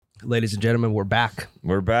Ladies and gentlemen, we're back.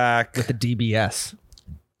 We're back with the DBS.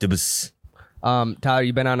 Tyler,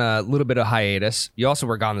 you've been on a little bit of hiatus. You also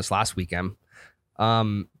were gone this last weekend.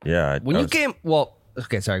 Yeah.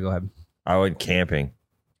 Sorry, go ahead. I went camping.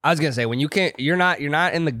 I was gonna say, when you can't, you're not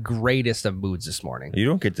in the greatest of moods this morning. You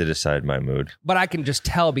don't get to decide my mood. But I can just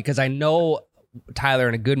tell because I know Tyler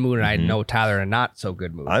in a good mood and I know Tyler in a not so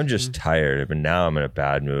good mood. I'm just tired, but now I'm in a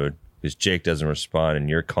bad mood because Jake doesn't respond and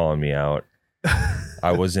you're calling me out.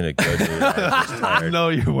 I was in a good mood. I was just tired. No,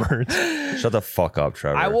 you weren't. Shut the fuck up,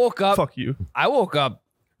 Trevor. I woke up. Fuck you. I woke up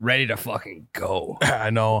ready to fucking go. I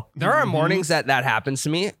know. There are mornings that happens to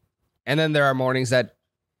me, and then there are mornings that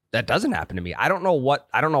doesn't happen to me. I don't know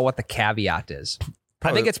what the caveat is.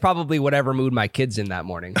 I think it's probably whatever mood my kid's in that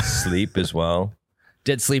morning. Sleep as well.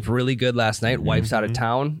 Did sleep really good last night. Wife's out of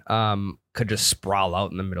town. Could just sprawl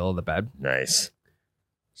out in the middle of the bed. Nice.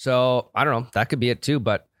 So I don't know. That could be it too.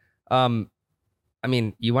 But I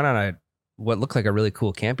mean, you went on what looked like a really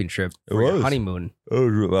cool camping trip for your honeymoon.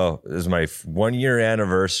 Oh, well, it was my 1 year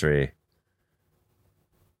anniversary.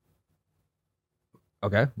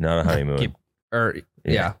 Okay. Not a honeymoon.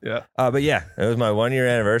 Yeah. But yeah, it was my 1 year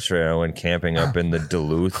anniversary. I went camping up in the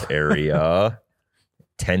Duluth area,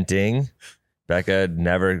 tenting. Becca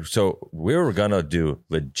so we were going to do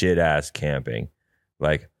legit ass camping,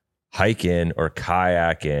 like hike in or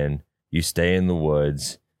kayak in. You stay in the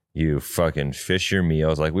woods. You fucking fish your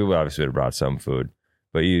meals. Like we obviously would have brought some food,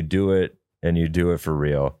 but you do it and you do it for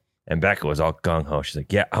real. And Becca was all gung ho. She's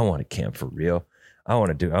like, yeah, I want to camp for real. I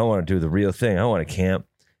want to do the real thing. I want to camp.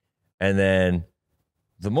 And then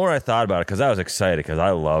the more I thought about it, because I was excited because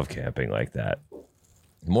I love camping like that.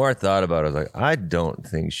 The more I thought about it, I was like, I don't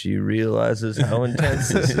think she realizes how intense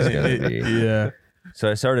this is going to be. Yeah.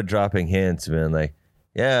 So I started dropping hints, being like,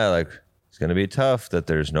 yeah, like it's going to be tough that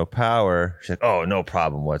there's no power. She's like, oh, no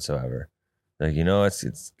problem whatsoever. Like,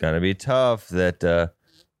 it's going to be tough that there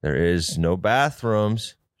is no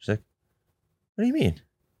bathrooms. She's like, what do you mean?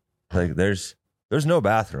 Like, there's no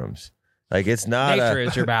bathrooms. Like, it's not nature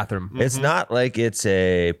is your bathroom. It's not like it's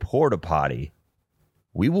a porta potty.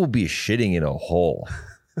 We will be shitting in a hole.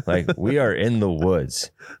 Like, we are in the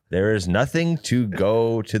woods. There is nothing to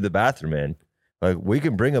go to the bathroom in. Like, we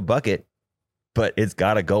can bring a bucket, but it's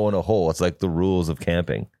got to go in a hole. It's like the rules of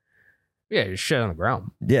camping. Yeah, you shit on the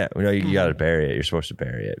ground. Yeah, you got to bury it. You're supposed to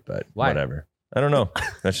bury it, but whatever. I don't know.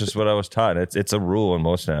 That's just what I was taught. It's a rule in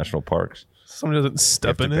most national parks. Somebody doesn't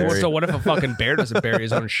step in it. So what if a fucking bear doesn't bury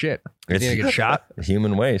his own shit? Is he gonna get shot?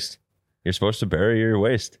 Human waste. You're supposed to bury your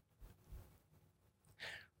waste.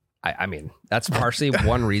 I mean, that's partially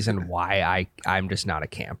one reason why I'm just not a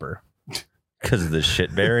camper. Because of the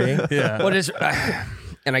shit burying? Yeah. What is...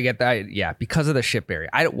 and I get that, yeah, because of the shit bury.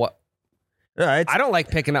 I don't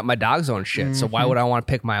like picking up my dog's own shit, so why would I want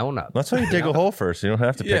to pick my own up? That's why you dig a hole first. You don't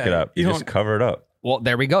have to pick it up. You just cover it up. Well,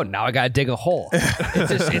 there we go. Now I got to dig a hole.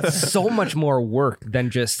 It's so much more work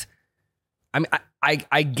than just... I mean,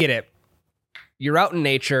 I get it. You're out in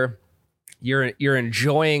nature. You're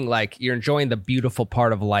enjoying the beautiful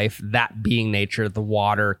part of life, that being nature, the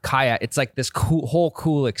water, kayak. It's like this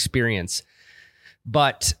cool experience.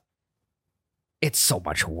 But it's so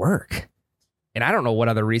much work. And I don't know what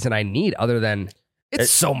other reason I need other than it's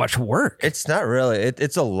so much work. It's not really.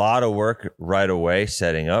 It's a lot of work right away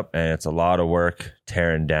setting up, and it's a lot of work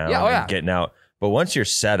tearing down and getting out. But once you're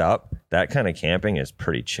set up, that kind of camping is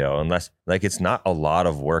pretty chill. Unless, like, it's not a lot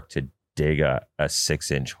of work to dig a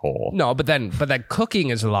 6-inch hole. No, but then cooking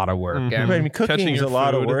is a lot of work. Mm-hmm. I mean, cooking is a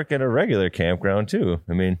lot of work at a regular campground too.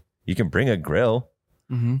 I mean, you can bring a grill.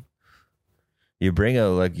 Mm-hmm. You bring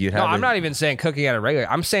I'm not even saying cooking at a regular.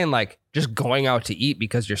 I'm saying like just going out to eat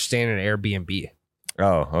because you're staying in an Airbnb.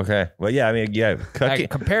 Oh, okay. Well, yeah. I mean, yeah. Cooking. Like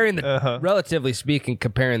comparing the relatively speaking,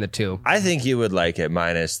 comparing the two. I think you would like it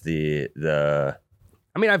minus the.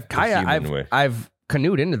 I mean, I've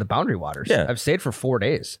canoed into the Boundary Waters. Yeah. I've stayed for 4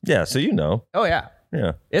 days. Yeah, so you know. Oh yeah.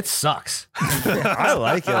 Yeah. It sucks. I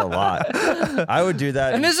like it a lot. I would do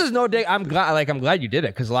that. And this is no day. I'm glad you did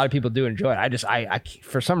it because a lot of people do enjoy it. I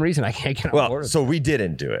for some reason I can't get on board. So we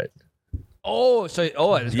didn't do it. I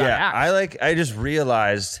just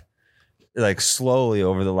realized like slowly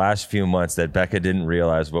over the last few months that Becca didn't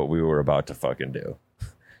realize what we were about to fucking do.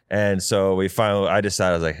 And so I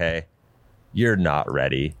decided, I was like, hey, you're not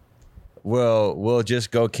ready. We'll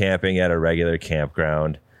just go camping at a regular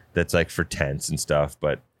campground that's like for tents and stuff,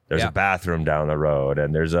 but there's a bathroom down the road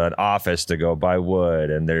and there's an office to go buy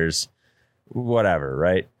wood and there's whatever,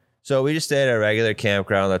 right? So we just stay at a regular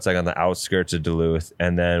campground that's like on the outskirts of Duluth,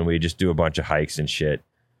 and then we just do a bunch of hikes and shit.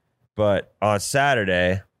 But on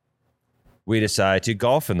Saturday, we decide to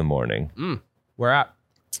golf in the morning. Where at?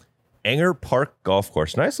 Anger Park Golf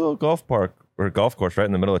Course. Nice little golf park or golf course right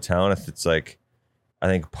in the middle of town. It's like, I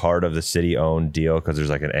think part of the city owned deal because there's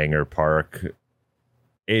like an Anger Park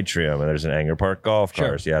atrium and there's an Anger Park golf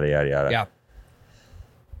course. Yada, yada, yada. Yeah.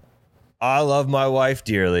 I love my wife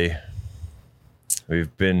dearly.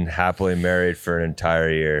 We've been happily married for an entire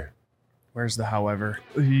year. Where's the however?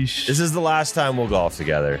 Eesh. This is the last time we'll golf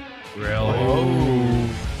together. Really?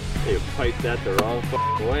 You piped that the wrong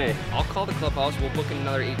way. I'll call the clubhouse. We'll book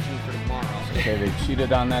another 18 for tomorrow. Okay, they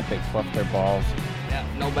cheated on that. They fluffed their balls. Yeah,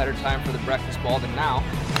 no better time for the breakfast ball than now.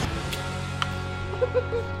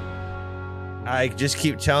 I just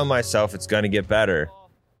keep telling myself it's going to get better,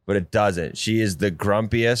 but it doesn't. She is the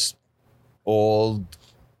grumpiest old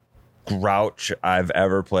grouch I've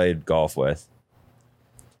ever played golf with.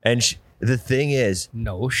 And the thing is,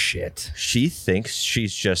 No shit. she thinks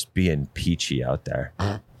she's just being peachy out there.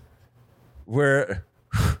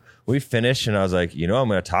 We finished and I was like, I'm going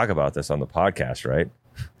to talk about this on the podcast, right?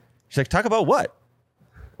 She's like, talk about what?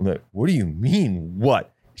 I'm like, what do you mean,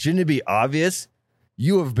 what? Shouldn't it be obvious?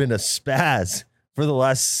 You have been a spaz for the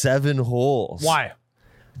last 7 holes. Why?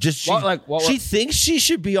 Just she thinks she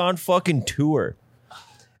should be on fucking tour.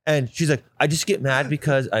 And she's like, I just get mad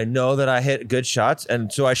because I know that I hit good shots,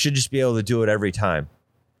 and so I should just be able to do it every time.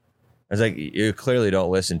 I was like, you clearly don't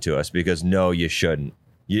listen to us because no, you shouldn't.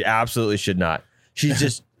 You absolutely should not. She's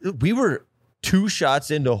just, we were 2 shots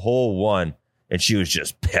into hole 1, and she was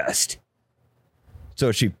just pissed.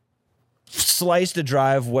 So she sliced a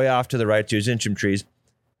drive way off to the right to Zincham trees,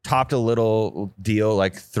 topped a little deal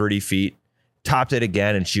like 30 feet, topped it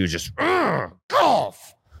again, and she was just,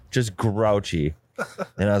 golf, just grouchy.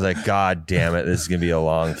 And I was like, God damn it, this is going to be a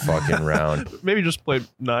long fucking round. Maybe just play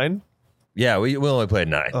 9. Yeah, we only played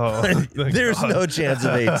 9. Oh, thank There's God. no chance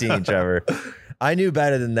of 18, Trevor. I knew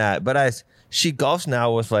better than that. But she golfs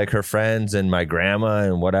now with like her friends and my grandma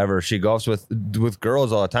and whatever. She golfs with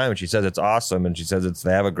girls all the time. And she says it's awesome. And she says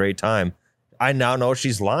they have a great time. I now know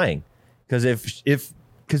she's lying. Because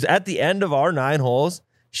because at the end of our 9 holes,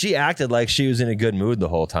 she acted like she was in a good mood the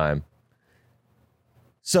whole time.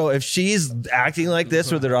 So if she's acting like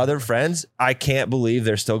this with her other friends, I can't believe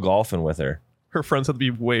they're still golfing with her. Her friends have to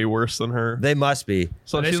be way worse than her. They must be.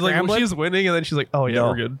 So Are they she's like, when scrambling? she's winning, and then she's like, oh, yeah, No.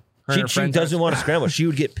 we're good. She doesn't want to scramble. She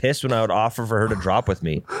would get pissed when I would offer for her to drop with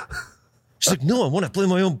me. She's like, no, I want to play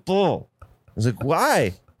my own ball. I was like,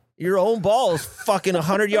 why? Your own ball is fucking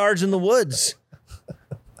 100 yards in the woods.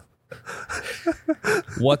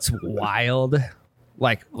 What's wild?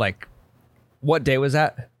 Like, what day was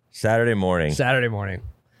that? Saturday morning. Saturday morning.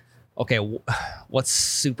 Okay, what's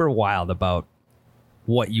super wild about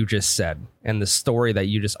what you just said and the story that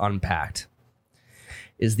you just unpacked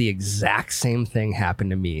is the exact same thing happened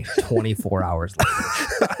to me 24 hours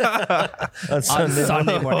later On on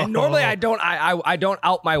Sunday morning. Normally, I don't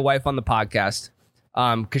out my wife on the podcast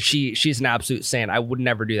because she's an absolute saint. I would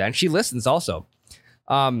never do that, and she listens also.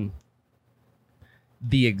 The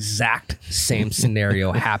exact same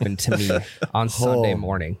scenario happened to me on Sunday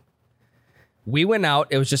morning. We went out.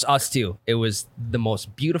 It was just us two. It was the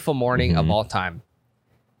most beautiful morning of all time.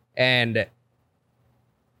 And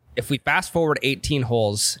if we fast forward 18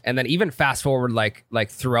 holes and then even fast forward like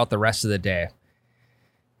throughout the rest of the day,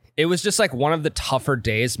 it was just like one of the tougher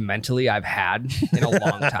days mentally I've had in a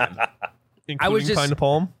long time. Including Pine to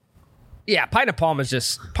Palm. Yeah, Pine to Palm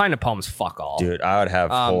is fuck all. Dude, I would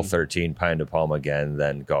have hole 13 Pine to Palm again,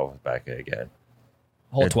 then go with Becca again.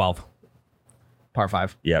 Hole 12, par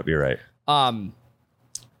 5. Yep, you're right.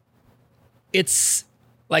 It's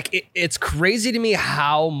like it's crazy to me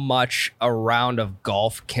how much a round of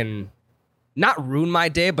golf can not ruin my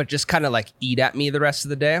day, but just kind of like eat at me the rest of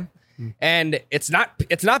the day. And it's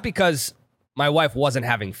not because my wife wasn't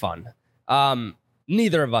having fun.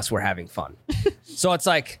 Neither of us were having fun. So it's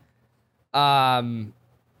like, I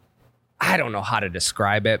don't know how to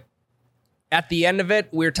describe it. At the end of it,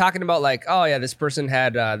 we were talking about like, oh yeah, this person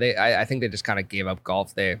had, I think they just kind of gave up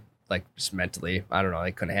golf. They like just mentally, I don't know,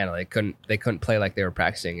 they couldn't handle it. They couldn't play like they were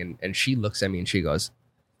practicing. And she looks at me and she goes,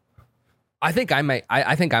 I think I might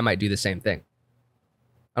do the same thing.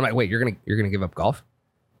 I'm like, wait, you're going to give up golf?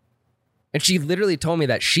 And she literally told me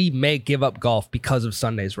that she may give up golf because of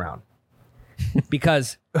Sunday's round.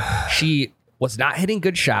 Because she was not hitting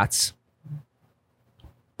good shots,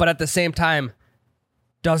 but at the same time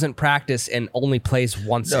doesn't practice and only plays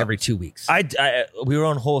once every 2 weeks. We were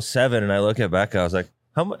on hole 7 and I look at Becca. I was like,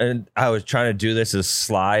 and I was trying to do this as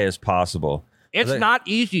sly as possible. It's like, not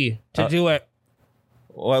easy to do it.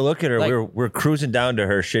 Well, I look at her. Like- we're cruising down to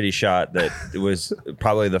her shitty shot that was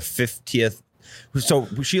probably the 50th. So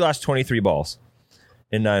she lost 23 balls.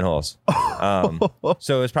 in 9 holes.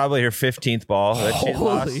 So it was probably her 15th ball that she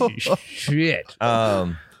lost. Holy shit.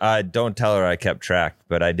 I don't tell her I kept track,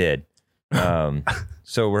 but I did.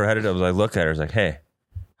 So we're headed up. I look at her. I was like, hey,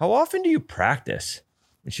 how often do you practice?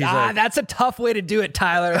 And she's like, that's a tough way to do it,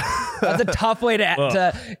 Tyler. That's a tough way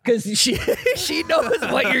to, because she knows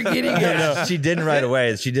what you're getting at. she didn't right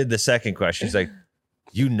away. She did the second question. She's like,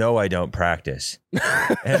 you know I don't practice. And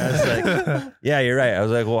I was like, yeah, you're right. I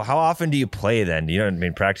was like, well, how often do you play then? You know what I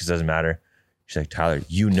mean? Practice doesn't matter. She's like, Tyler,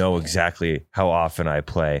 you know exactly how often I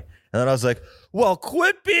play. And then I was like, well,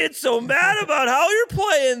 quit being so mad about how you're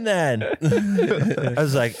playing then. I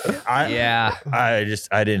was like, I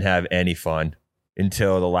didn't have any fun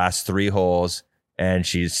until the last 3 holes, and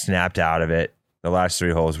she snapped out of it. The last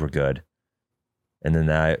 3 holes were good. And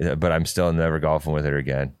then but I'm still never golfing with her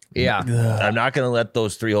again. Yeah. I'm not going to let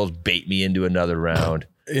those 3 holes bait me into another round.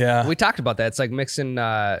 Yeah. We talked about that. It's like mixing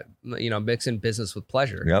business with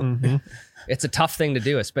pleasure. Yep. Mm-hmm. It's a tough thing to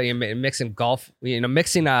do, especially mixing golf,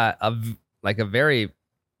 mixing the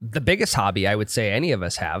biggest hobby I would say any of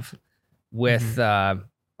us have with our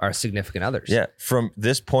significant others. Yeah. From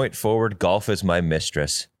this point forward, golf is my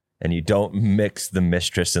mistress, and you don't mix the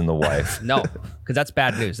mistress and the wife. No, because that's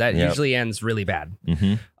bad news. That usually ends really bad.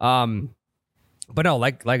 Mm-hmm. But no,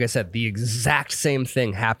 like I said, the exact same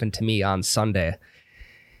thing happened to me on Sunday.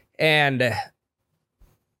 And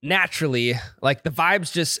naturally, like the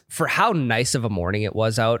vibes just, for how nice of a morning it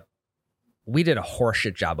was out, we did a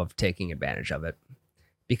horseshit job of taking advantage of it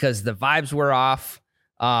because the vibes were off.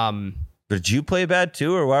 Did you play bad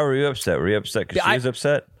too, or why were you upset? Were you upset because she was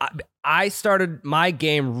upset? I started, my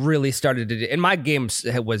game really started to, and my game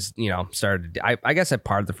was, started, I guess I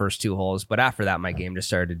parred the first 2 holes, but after that, my game just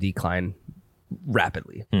started to decline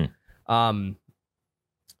rapidly.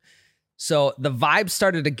 So the vibe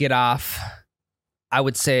started to get off, I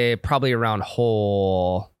would say probably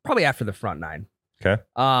probably after the front 9. Okay.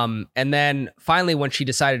 And then finally when she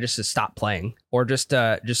decided just to stop playing or just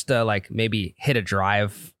to like maybe hit a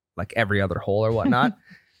drive like every other hole or whatnot,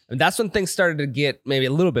 and that's when things started to get maybe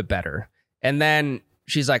a little bit better. And then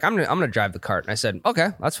she's like, I'm gonna drive the cart. And I said, okay,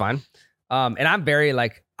 that's fine. And I'm very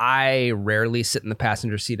like, I rarely sit in the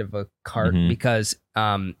passenger seat of a cart because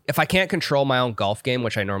if I can't control my own golf game,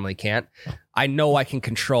 which I normally can't, I know I can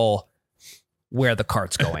control where the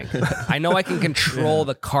cart's going. I know I can control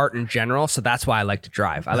the cart in general, so that's why I like to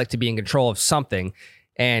drive. I like to be in control of something,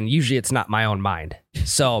 and usually it's not my own mind.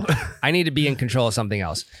 So I need to be in control of something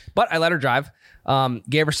else. But I let her drive,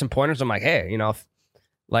 gave her some pointers. I'm like, hey, you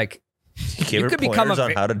could become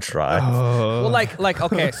on how to drive. Well, like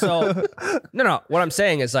okay, so no. What I'm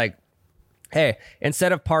saying is like, hey,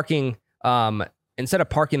 instead of parking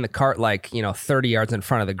the cart like 30 yards in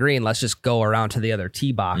front of the green, let's just go around to the other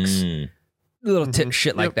tee box. Little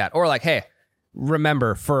shit like that. Or like, hey,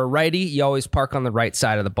 remember, for a righty, you always park on the right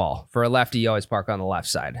side of the ball. For a lefty, you always park on the left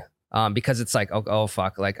side. Because it's like, oh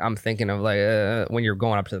fuck, like I'm thinking of like when you're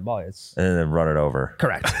going up to the ball, it's and then run it over.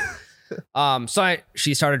 Correct. So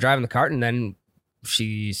she started driving the cart, and then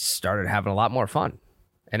she started having a lot more fun.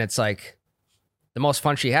 And it's like the most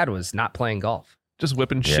fun she had was not playing golf, just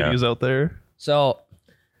whipping shitties out there. So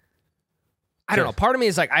I don't know. Part of me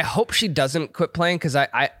is like, I hope she doesn't quit playing because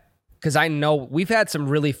I know we've had some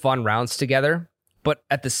really fun rounds together, but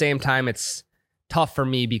at the same time, it's tough for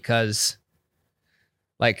me because,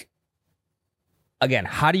 like, again,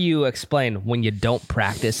 how do you explain when you don't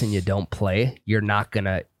practice and you don't play, you're not going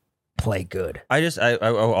to play good? I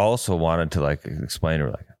also wanted to like explain to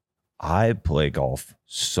her, like, I play golf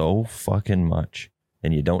so fucking much,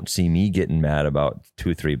 and you don't see me getting mad about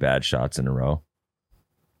 2-3 bad shots in a row.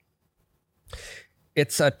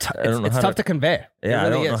 It's tough to convey. Yeah, really I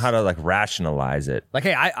don't know how to like rationalize it. Like,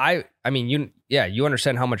 hey, I mean, you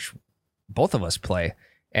understand how much both of us play,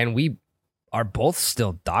 and we are both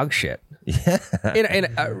still dog shit. Yeah,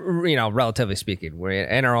 in relatively speaking, we're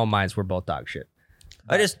in our own minds, we're both dog shit.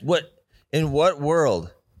 In what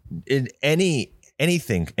world, in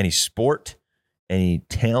anything, any sport, any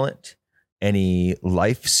talent, any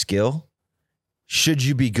life skill, should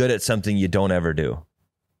you be good at something you don't ever do?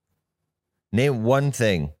 Name one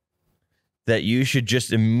thing that you should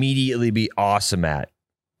just immediately be awesome at.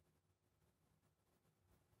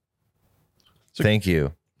 Thank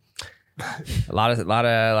you. A lot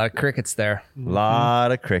of crickets there. A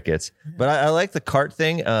lot of crickets. But I like the cart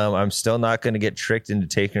thing. I'm still not going to get tricked into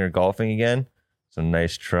taking her golfing again. So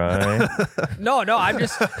nice try. No, I'm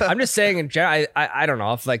just saying in general. I don't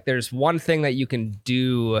know if like there's one thing that you can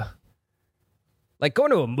do. Like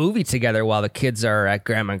going to a movie together while the kids are at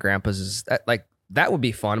grandma and grandpa's is that would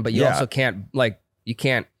be fun, but you also can't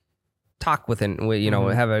talk with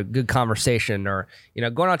have a good conversation, or,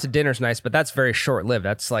 going out to dinner's nice, but that's very short lived.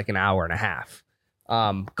 That's like an hour and a half.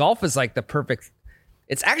 Golf is like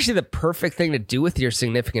it's actually the perfect thing to do with your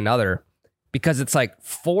significant other, because it's like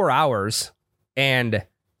 4 hours and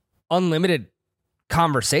unlimited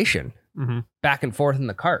conversation back and forth in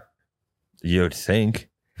the cart. You'd think.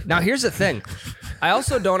 Now, here's the thing. I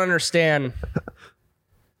also don't understand,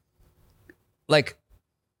 like,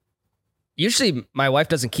 usually my wife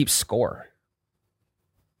doesn't keep score.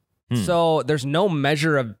 So there's no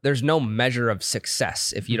measure of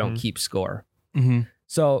success if you don't keep score.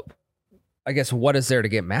 So I guess what is there to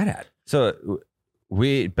get mad at? So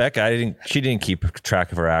Becca, she didn't keep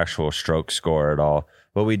track of her actual stroke score at all.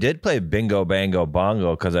 But we did play bingo, bango,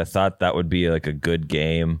 bongo, because I thought that would be like a good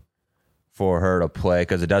game for her to play,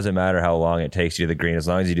 because it doesn't matter how long it takes you to the green as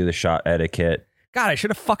long as you do the shot etiquette. God, I should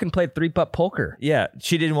have fucking played 3-putt poker. Yeah,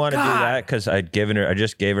 she didn't want to do that because I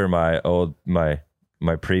just gave her my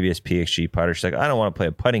previous PXG putter. She's like, I don't want to play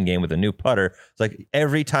a putting game with a new putter. It's like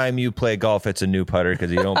every time you play golf, it's a new putter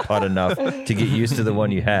because you don't putt enough to get used to the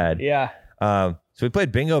one you had. Yeah. So we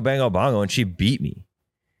played bingo, bango, bongo, and she beat me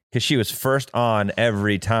because she was first on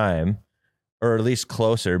every time, or at least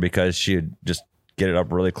closer, because she would just get it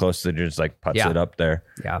up really close to just like putts it up there.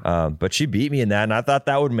 Yeah. But she beat me in that, and I thought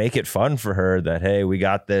that would make it fun for her, that, hey, we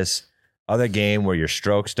got this other game where your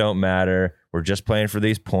strokes don't matter. We're just playing for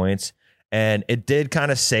these points. And it did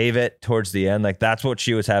kind of save it towards the end. Like, that's what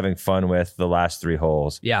she was having fun with the last 3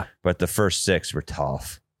 holes. Yeah. But the first 6 were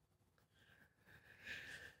tough.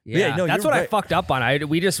 Yeah, no, that's what I fucked up on.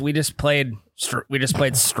 We just played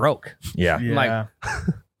stroke. Yeah. Like,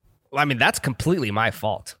 I mean, that's completely my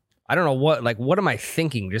fault. I don't know what am I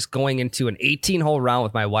thinking? Just going into an 18-hole round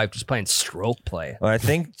with my wife, just playing stroke play. Well, I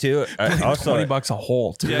think too. Also, $20 a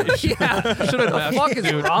hole. Too. Yeah, should have. What the fuck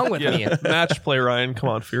is wrong with me? Match play, Ryan. Come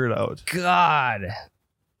on, figure it out. God.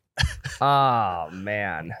 Oh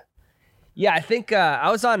man. Yeah, I think I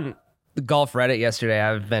was on the golf Reddit yesterday.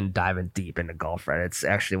 I've been diving deep into golf Reddit. It's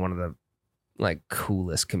actually one of the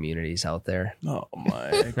coolest communities out there. Oh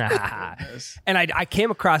my goodness. And I came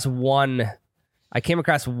across one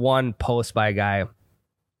post by a guy.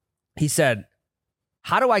 He said,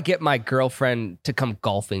 "How do I get my girlfriend to come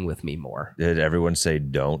golfing with me more?" Did everyone say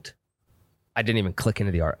don't? I didn't even click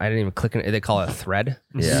into the art. I didn't even click into it. They call it a thread.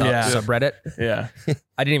 Yeah. Subreddit. Yeah.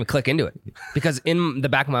 I didn't even click into it because in the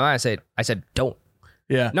back of my mind, I said, don't.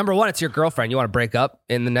 Yeah. Number one, it's your girlfriend. You want to break up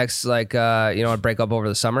in the next, break up over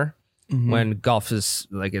the summer when golf is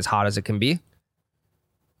as hot as it can be.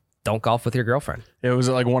 Don't golf with your girlfriend. It was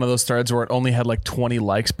like one of those threads where it only had 20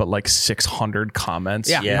 likes, but 600 comments.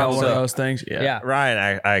 Yeah. One of those things. Yeah.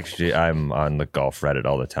 Ryan, I'm on the golf Reddit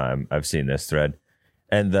all the time. I've seen this thread,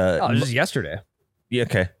 and just yesterday. Yeah.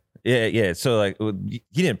 Okay. Yeah. So you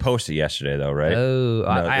didn't post it yesterday though, right? Oh,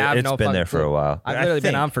 No, I have it's been there for a while. I've literally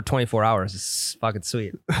been on for 24 hours. It's fucking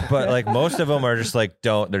sweet. But most of them are just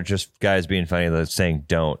don't. They're just guys being funny, saying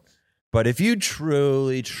don't. But if you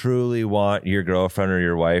truly, truly want your girlfriend or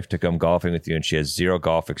your wife to come golfing with you and she has zero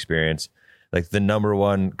golf experience, the number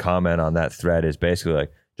one comment on that thread is basically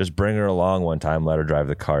just bring her along one time, let her drive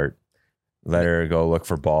the cart, let her go look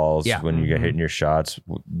for balls when you get hitting your shots,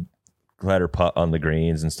 let her putt on the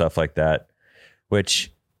greens and stuff like that,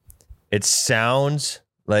 which it sounds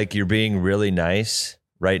like you're being really nice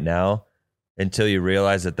right now until you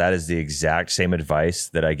realize that is the exact same advice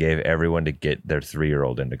that I gave everyone to get their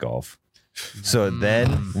 3-year-old into golf. So then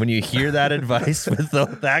when you hear that advice with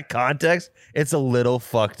that context, it's a little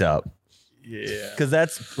fucked up. Yeah. Because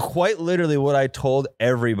that's quite literally what I told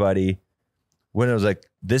everybody when it was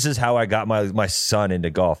this is how I got my son into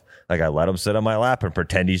golf. I let him sit on my lap and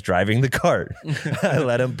pretend he's driving the cart. I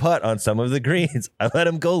let him putt on some of the greens. I let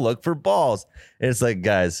him go look for balls. And it's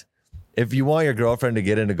guys, if you want your girlfriend to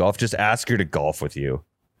get into golf, just ask her to golf with you.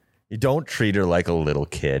 You don't treat her like a little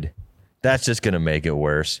kid. That's just going to make it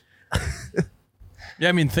worse. Yeah,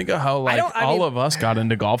 I mean, think of how all of us got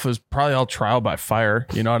into golf. It was probably all trial by fire.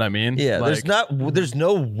 You know what I mean? Yeah, there's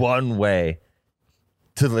no one way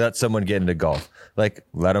to let someone get into golf. Let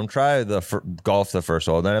them try golf the first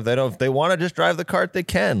hole. Then if they want to just drive the cart, they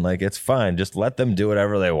can. It's fine. Just let them do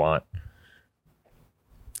whatever they want.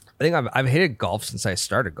 I think I've hated golf since I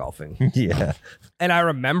started golfing. Yeah. And I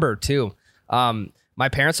remember too, my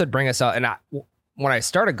parents would bring us out, and when I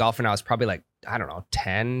started golfing, I was probably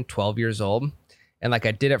 10, 12 years old. And I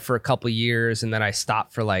did it for a couple of years, and then I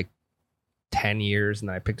stopped for 10 years, and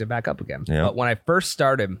then I picked it back up again. Yeah. But when I first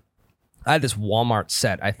started, I had this Walmart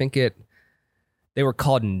set. I think they were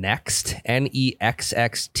called Next,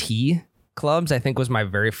 NEXXT clubs, I think was my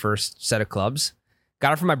very first set of clubs.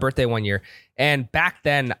 Got it for my birthday one year. And back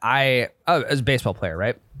then, I was a baseball player,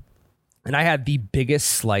 right? And I had the biggest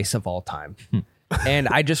slice of all time. And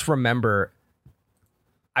I just remember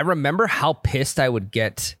how pissed I would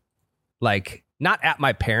get, like, not at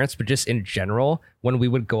my parents, but just in general when we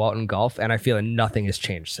would go out and golf. And I feel like nothing has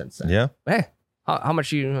changed since then. Yeah. Hey, how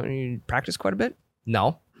much you practice quite a bit?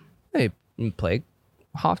 No. Hey, you play?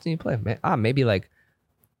 How often do you play? Maybe like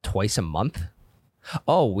twice a month.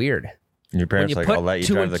 Oh, weird. And your parents like, I'll let you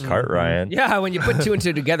drive the cart, Ryan. Yeah, when you put two and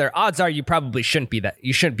two together, odds are you probably shouldn't be that.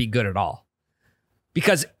 You shouldn't be good at all.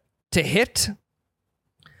 Because to hit,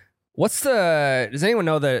 does anyone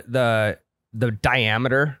know the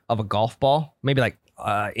diameter of a golf ball? Maybe like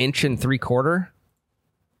 1 3/4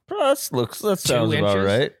 inches. That sounds about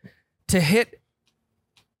right. To hit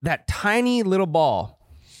that tiny little ball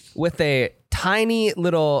with a tiny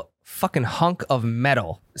little fucking hunk of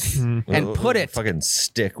metal and put it fucking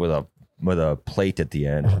stick with a plate at the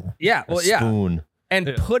end. Yeah, well, yeah. Spoon.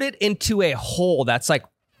 And put it into a hole that's like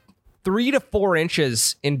 3 to 4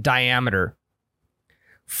 inches in diameter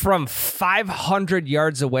from 500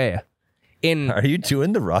 yards away. Are you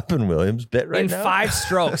doing the Robin Williams bit right now? In 5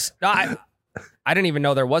 strokes. No, I didn't even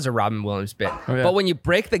know there was a Robin Williams bit. Oh, yeah. But when you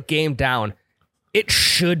break the game down, it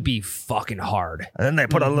should be fucking hard. And then they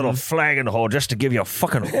put a little flag in the hole just to give you a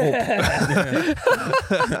fucking hope.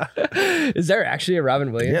 Is there actually a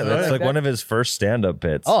Robin Williams? Yeah, that's like one of his first stand-up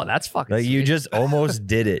bits. Oh, that's fucking like sweet. You just almost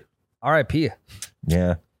did it. R.I.P.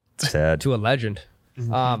 Yeah, sad. To a legend.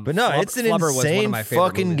 But no, it's an insane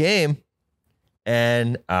fucking movies. Game.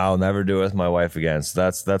 And I'll never do it with my wife again. So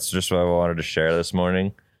that's just what I wanted to share this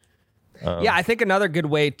morning. Yeah, I think another good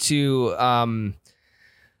way for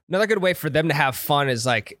them to have fun is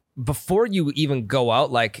like before you even go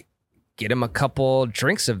out, like get them a couple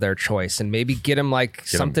drinks of their choice and maybe get them like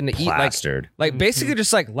something to plastered. Eat. Like basically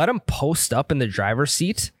just like let them post up in the driver's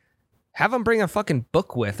seat, have them bring a fucking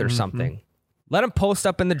book with or something. Let them post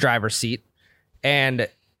up in the driver's seat and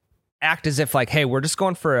act as if like, hey, we're just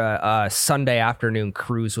going for a Sunday afternoon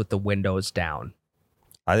cruise with the windows down.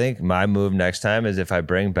 I think my move next time is if I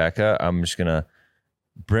bring Becca,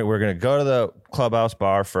 we're going to go to the clubhouse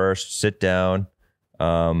bar first, sit down.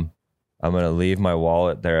 I'm going to leave my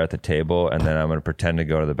wallet there at the table, and then I'm going to pretend to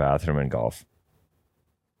go to the bathroom and golf.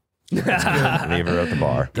 Leave her at the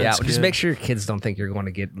bar. Just make sure your kids don't think you're going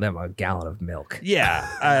to get them a gallon of milk.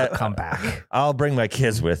 Yeah. Come back. I'll bring my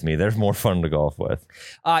kids with me. They're more fun to golf with.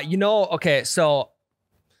 Okay, so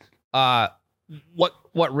what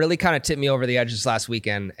really kind of tipped me over the edge this last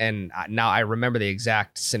weekend, and now I remember the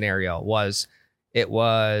exact scenario, was we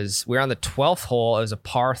were on the 12th hole. It was a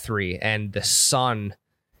par 3, and the sun,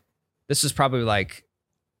 this was probably like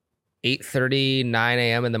 8:30, 9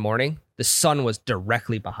 a.m. in the morning. The sun was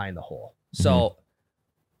directly behind the hole. So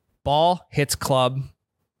ball hits club,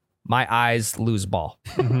 my eyes lose ball.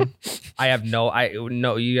 You had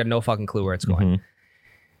no fucking clue where it's going.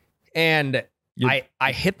 And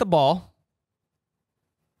I hit the ball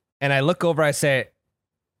and I look over, I say,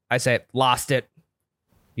 lost it.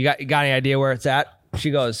 You got any idea where it's at?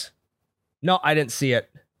 She goes, no, I didn't see it.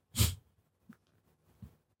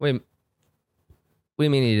 Wait, what do you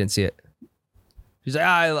mean you didn't see it? She's like,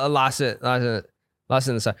 I lost it in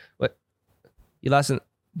the sun. What? You lost it?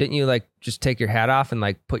 Didn't you like just take your hat off and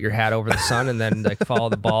like put your hat over the sun and then like follow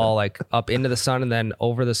the ball like up into the sun and then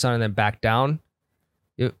over the sun and then back down?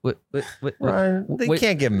 They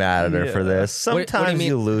can't get mad at her for this. Sometimes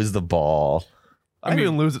you lose the ball. I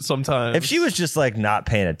even lose it sometimes. If she was just like not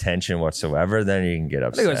paying attention whatsoever, then you can get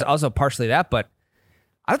upset. I think it was also partially that, but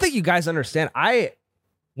I don't think you guys understand.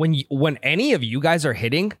 When any of you guys are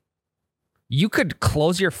hitting, you could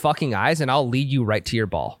close your fucking eyes and I'll lead you right to your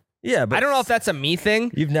ball. Yeah, but I don't know if that's a me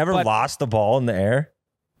thing. You've never lost the ball in the air?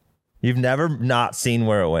 You've never not seen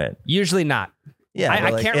where it went? Usually not. Yeah,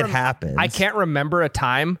 it happens. I can't remember a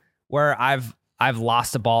time where I've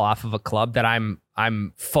lost a ball off of a club that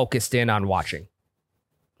I'm focused in on watching.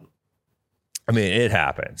 I mean, it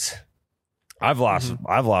happens. I've lost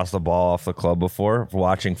the ball off the club before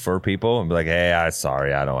watching for people and be like, hey, I'm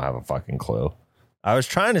sorry, I don't have a fucking clue. I was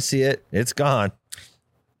trying to see it. It's gone.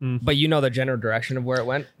 But you know the general direction of where it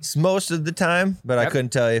went? It's most of the time, but I couldn't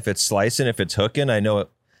tell you if it's slicing, if it's hooking. I know it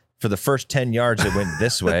for the first 10 yards it went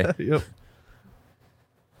this way. Yep.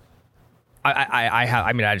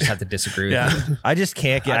 I just have to disagree with you. I just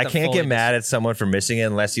can't get mad at someone for missing it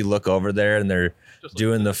unless you look over there and they're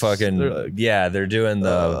doing the fucking they're doing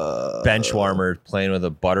the bench warmer playing with a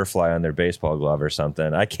butterfly on their baseball glove or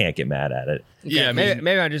something. I can't get mad at it. Yeah,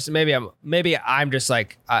 maybe I'm just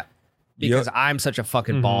like because I'm such a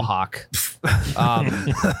fucking ball hawk.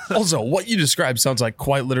 Also, what you described sounds like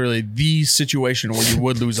quite literally the situation where you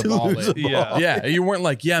would lose a ball. Yeah. You weren't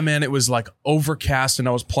like, yeah, man, it was like overcast and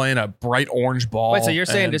I was playing a bright orange ball. Wait, so you're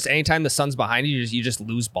saying just anytime the sun's behind you, you just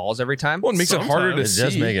lose balls every time? Well, it makes it harder to see. It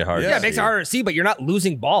does make it harder. Yeah, it makes it harder to see, but you're not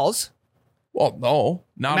losing balls. Well, no,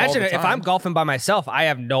 not Imagine all the time. if I'm golfing by myself, I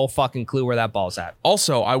have no fucking clue where that ball's at.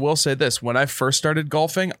 Also, I will say this: when I first started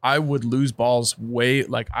golfing, I would lose balls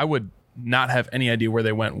I would not have any idea where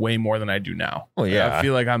they went way more than I do now. Oh yeah, I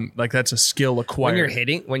feel like I'm like that's a skill acquired. When you're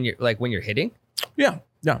hitting. Yeah.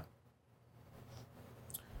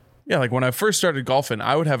 Like when I first started golfing,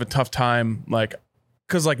 I would have a tough time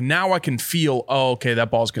because now I can feel, oh, okay,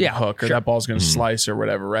 that ball's gonna hook or that ball's gonna slice or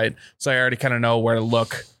whatever, right? So I already kind of know where to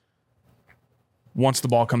look once the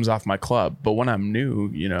ball comes off my club. But when I'm new,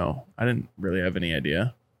 I didn't really have any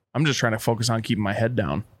idea. I'm just trying to focus on keeping my head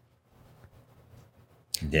down.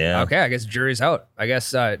 Yeah. Okay, I guess jury's out. I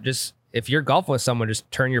guess just if you're golfing with someone, just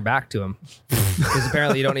turn your back to him because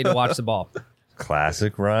apparently you don't need to watch the ball.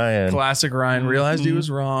 Classic Ryan. Realized he was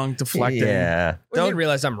wrong, deflecting. Yeah. Don't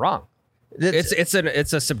realize I'm wrong.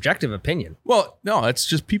 It's a subjective opinion. Well, no, it's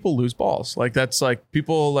just people lose balls. Like that's like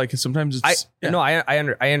people like sometimes it's I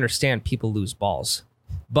understand people lose balls,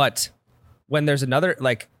 but when there's another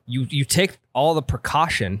you take all the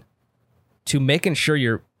precaution to making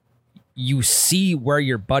sure you see where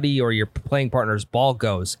your buddy or your playing partner's ball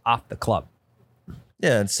goes off the club.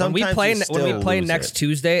 Yeah, and sometimes when we play next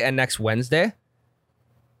Tuesday and next Wednesday,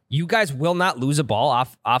 you guys will not lose a ball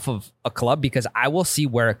off of a club because I will see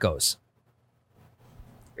where it goes.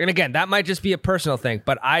 And again, that might just be a personal thing,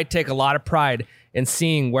 but I take a lot of pride in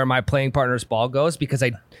seeing where my playing partner's ball goes because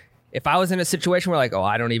if I was in a situation where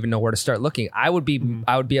I don't even know where to start looking, I would be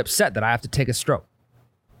upset that I have to take a stroke.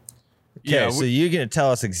 Okay, so you're going to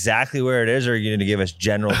tell us exactly where it is, or are you going to give us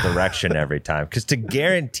general direction every time? Because to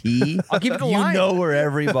guarantee, I'll give you the line. You know where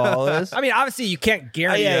every ball is. I mean, obviously, you can't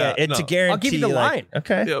guarantee. To guarantee, I'll give you the line.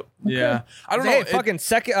 Okay. Yep. Yeah. I don't know. know. Fucking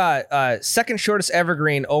second shortest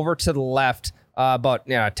evergreen over to the left, about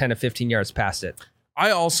 10 to 15 yards past it.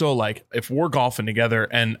 I also if we're golfing together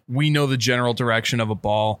and we know the general direction of a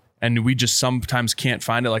ball and we just sometimes can't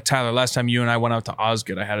find it. Like Tyler, last time you and I went out to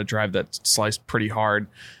Osgood, I had a drive that sliced pretty hard.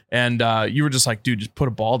 And you were just like, dude, just put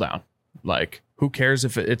a ball down. Like, who cares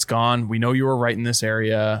if it's gone? We know you were right in this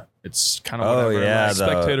area. It's kind of whatever. Yeah,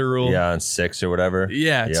 spectator rule. Yeah, on 6 or whatever.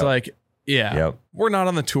 Yeah, it's we're not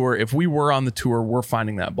on the tour. If we were on the tour, we're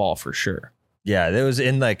finding that ball for sure. Yeah, it was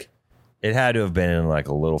in it had to have been in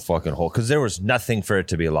a little fucking hole because there was nothing for it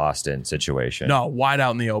to be lost in situation. No, wide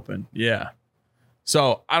out in the open. Yeah.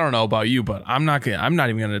 So I don't know about you, but I'm not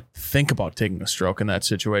even gonna think about taking a stroke in that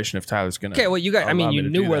situation if Tyler's gonna. Okay, well, you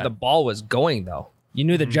knew where the ball was going though. You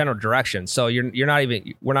knew the general direction, so we're not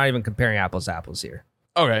even comparing apples to apples here.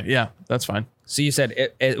 Okay, yeah, that's fine. So you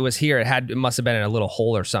said it was here. It must have been in a little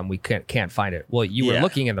hole or something. We can't find it. Well, you were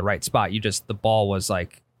looking in the right spot. The ball was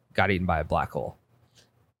got eaten by a black hole.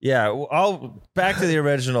 Yeah, back to the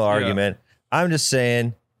original argument. I'm just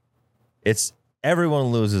saying, everyone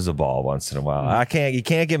loses a ball once in a while. You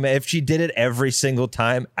can't get mad. If she did it every single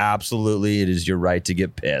time, absolutely, it is your right to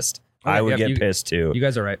get pissed. I would get pissed too. You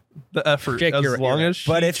guys are right. The effort, Jake, as long as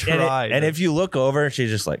she tried. And if you look over and she's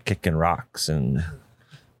just kicking rocks and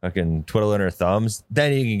fucking twiddling her thumbs,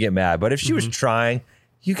 then you can get mad. But if she was trying,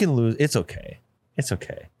 you can lose. It's okay. It's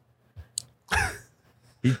okay.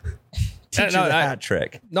 Teach her the hat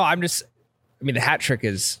trick. No, the hat trick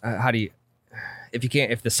is how do you,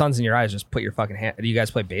 if the sun's in your eyes, just put your fucking hand. Do you guys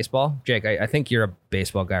play baseball? Jake, I think you're a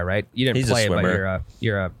baseball guy, right? You didn't play, but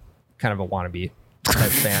you're a kind of a wannabe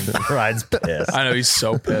type fan. Ryan's pissed. I know, he's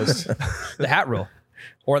so pissed. The hat rule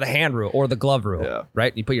or the hand rule or the glove rule,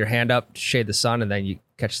 right? You put your hand up to shade the sun and then you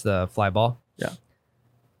catch the fly ball. Yeah.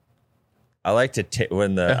 I like to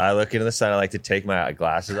when I look into the sun, I like to take my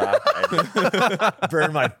glasses off and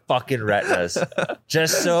burn my fucking retinas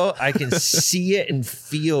just so I can see it and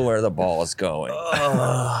feel where the ball is going.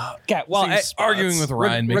 Okay, well, arguing with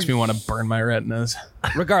Ryan makes me want to burn my retinas.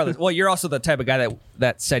 Regardless, well, you're also the type of guy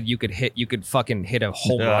that said you could fucking hit a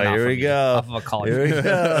home run off of a college. Here we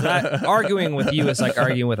go. Arguing with you is like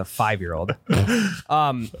arguing with a 5-year-old.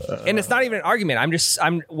 And it's not even an argument.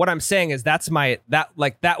 What I'm saying is that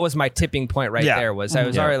was my tipping point right there. I was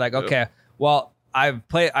already like, okay, well, I've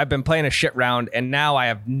been playing a shit round and now I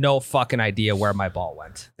have no fucking idea where my ball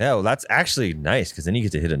went. Yeah, well, that's actually nice because then you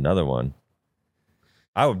get to hit another one.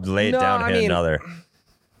 I would lay it down and hit another.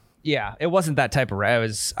 Yeah, it wasn't that type of. I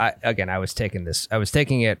was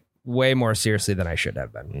taking it way more seriously than I should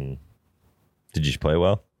have been. Did you play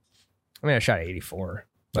well? I mean, I shot 84.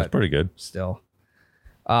 That's pretty good. Still.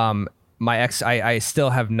 my ex, I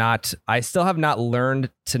still have not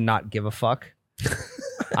learned to not give a fuck.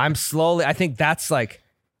 I'm slowly, I think that's like,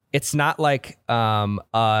 it's not like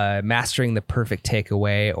mastering the perfect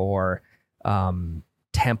takeaway or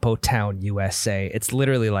Tempo Town USA. It's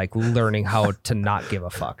literally like learning how to not give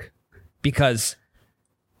a fuck, because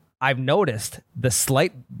I've noticed the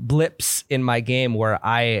slight blips in my game where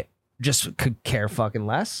I just could care fucking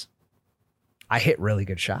less. I hit really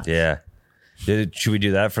good shots. Yeah. Should we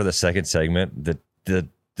do that for the second segment? The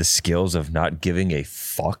skills of not giving a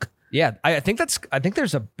fuck. Yeah, I think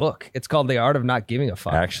there's a book. It's called The Art of Not Giving a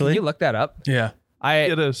Fuck. Actually? Can you look that up? Yeah.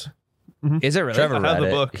 It is. Is it really? Trevor I have read the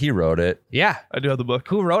it. book. He wrote it. Yeah. I do have the book.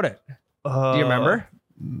 Who wrote it? Do you remember?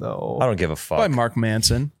 No. I don't give a fuck. By Mark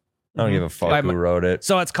Manson. I don't give a fuck By who wrote it.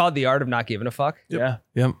 So it's called The Art of Not Giving a Fuck? Yeah.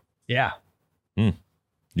 Yep. Yeah.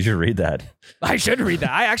 You should read that. I should read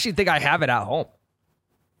that. I actually think I have it at home.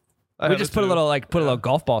 We just put a little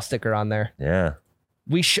golf ball sticker on there. Yeah.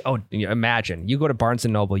 Imagine you go to Barnes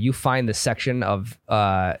and Noble, you find the section of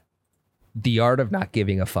The Art of Not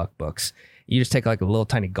Giving a Fuck books. You just take like a little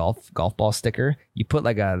tiny golf ball sticker. You put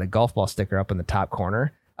like the golf ball sticker up in the top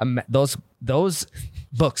corner. Those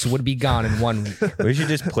books would be gone in 1 week. We should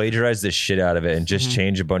just plagiarize the shit out of it and just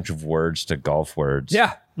change a bunch of words to golf words.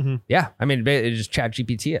 Yeah. Yeah. I mean, just chat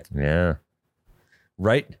GPT it. Yeah.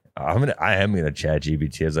 Right. I am gonna chat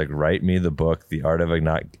GPT. It's like, write me the book, The Art of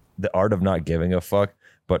Not Giving a Fuck,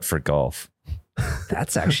 but for golf.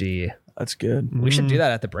 That's actually, That's good. we should do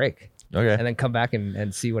that at the break Okay. and then come back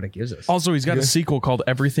and see what it gives us. Also, he's got a sequel called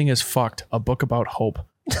Everything is Fucked, a book about hope.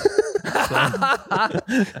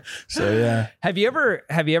 So yeah. Have you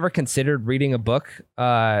ever considered reading a book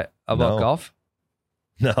about No. golf?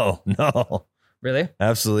 No. Really?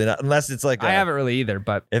 Absolutely not. Unless it's like I haven't really either,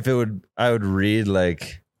 but I would read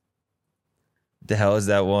like, the hell is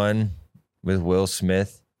that one with Will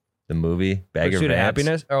Smith, the movie Bag Pursuit of of Ants?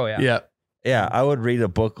 Happiness. Oh yeah. Yeah. Yeah, I would read a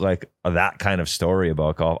book like that kind of story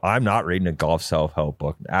about golf. I'm not reading a golf self-help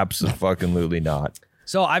book. Absolutely not.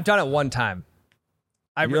 So I've done it one time.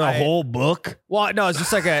 You read a whole book? Well, no, it's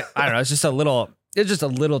just like I don't know. It's just a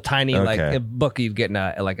little tiny like Okay. a book you'd get in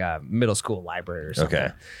a middle school library or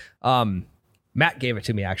something. Okay. Matt gave it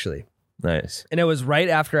to me actually, Nice. and it was right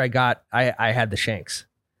after I had the Shanks,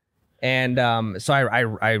 and so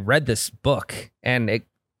I read this book, and it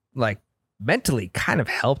like mentally kind of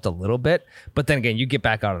helped a little bit, but then again, you get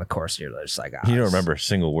back out on the course and you're just like, You don't remember a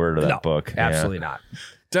single word of that book. Absolutely not.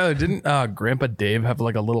 Tyler, didn't Grandpa Dave have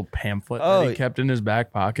like a little pamphlet that he kept in his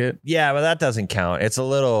back pocket? Yeah, but that doesn't count.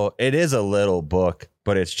 It is a little book,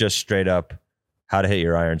 but it's just straight up how to hit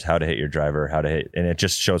your irons, how to hit your driver, and it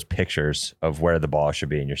just shows pictures of where the ball should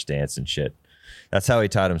be in your stance and shit. That's how he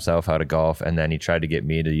taught himself how to golf, and then he tried to get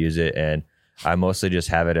me to use it, and I mostly just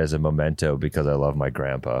have it as a memento because I love my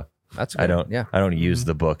grandpa. That's good. I don't use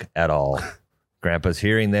the book at all. Grandpa's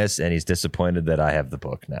hearing this, and he's disappointed that I have the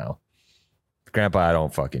book now. Grandpa, I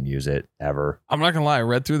don't fucking use it ever. I'm not gonna lie, I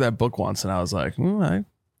read through that book once and I was like, I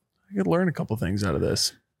could learn a couple things out of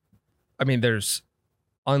this. I mean, there's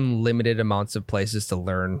unlimited amounts of places to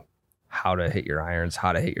learn how to hit your irons,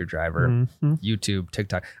 how to hit your driver. YouTube,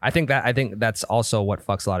 TikTok. I think that's also what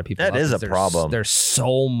fucks a lot of people up. That is a problem. There's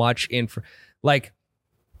so much info. Like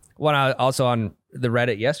when I also on the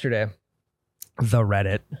Reddit yesterday,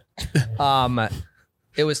 it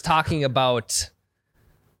was talking about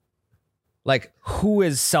like who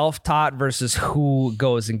is self-taught versus who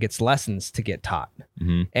goes and gets lessons to get taught.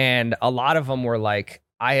 And a lot of them were like,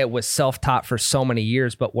 I was self-taught for so many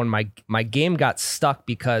years, but when my game got stuck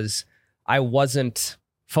because I wasn't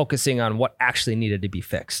focusing on what actually needed to be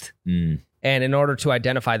fixed. And in order to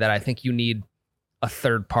identify that, I think you need a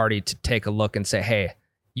third party to take a look and say, hey,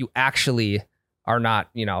 you actually are not,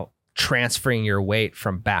 transferring your weight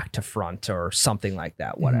from back to front or something like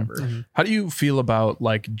that, whatever. How do you feel about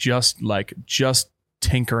just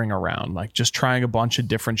tinkering around, like just trying a bunch of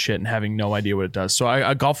different shit and having no idea what it does? So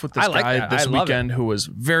I golfed with this guy this weekend who was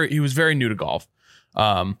very new to golf.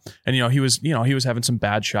 And he was having some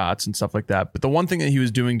bad shots and stuff like that. But the one thing that he was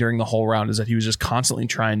doing during the whole round is that he was just constantly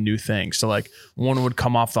trying new things. So like one would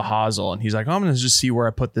come off the hosel and he's like, I'm going to just see where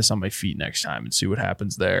I put this on my feet next time and see what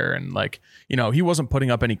happens there. And like, he wasn't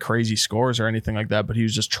putting up any crazy scores or anything like that, but he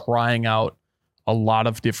was just trying out a lot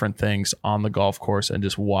of different things on the golf course and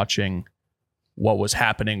just watching what was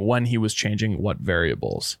happening when he was changing what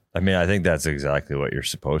variables. I mean, I think that's exactly what you're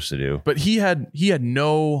supposed to do. But he had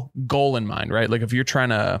no goal in mind, right? Like if you're trying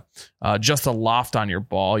to just a loft on your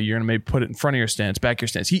ball, you're going to maybe put it in front of your stance, back your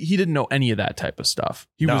stance. He didn't know any of that type of stuff.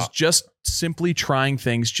 He was just simply trying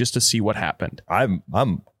things just to see what happened. I'm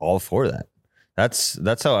all for that.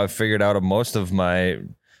 That's how I figured out most of my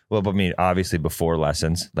Well, but I mean, obviously before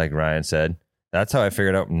lessons, like Ryan said, that's how I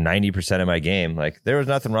figured out 90% of my game. Like there was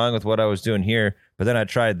nothing wrong with what I was doing here, but then I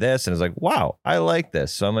tried this and it's like, wow, I like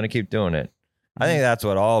this. So I'm going to keep doing it. I think that's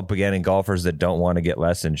what all beginning golfers that don't want to get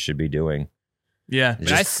lessons should be doing. Yeah.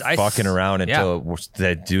 Just fucking around until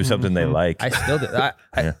they do something they like. I still do.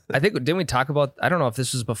 I think, didn't we talk about, I don't know if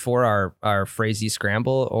this was before our Frazee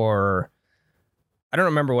scramble or I don't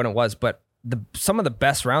remember when it was, but some of the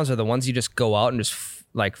best rounds are the ones you just go out and just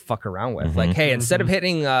like fuck around with. Like, hey, instead of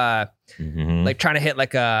hitting like trying to hit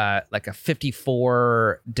like a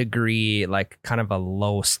 54 degree, like kind of a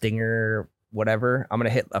low stinger, whatever, I'm gonna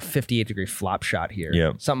hit a 58 degree flop shot here.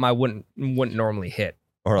 Yeah. Something I wouldn't normally hit.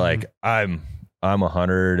 Or like I'm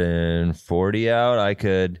 140 out. I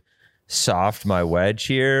could soft my wedge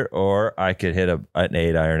here, or I could hit an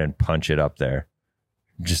 8-iron and punch it up there.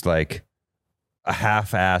 Just like a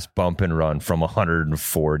half-ass bump and run from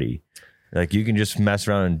 140. Like you can just mess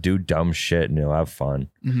around and do dumb shit and you'll have fun.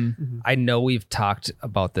 I know we've talked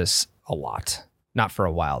about this a lot, not for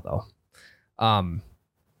a while though.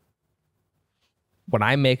 When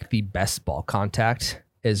I make the best ball contact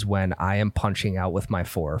is when I am punching out with my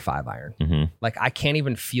 4 or 5 iron. Like I can't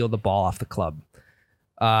even feel the ball off the club.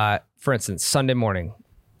 For instance, Sunday morning,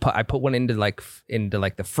 I put one into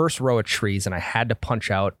the first row of trees and I had to punch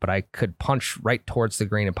out, but I could punch right towards the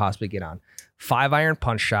green and possibly get on. 5-iron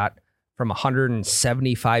punch shot from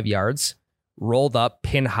 175 yards, rolled up,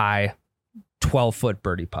 pin high, 12-foot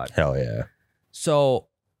birdie putt. Hell yeah. So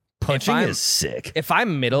Punching is sick. if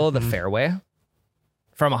I'm middle of the fairway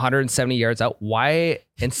from 170 yards out, why,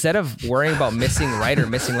 instead of worrying about missing right or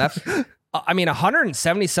missing left, I mean,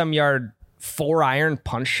 170 some yard 4-iron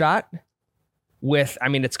punch shot with, I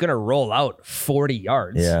mean, it's going to roll out 40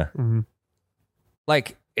 yards. Yeah.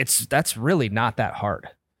 Like that's really not that hard.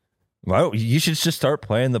 Well, you should just start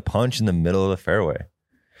playing the punch in the middle of the fairway.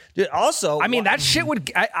 Dude, also, I mean, that shit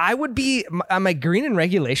would, I would be, my green and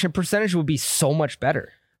regulation percentage would be so much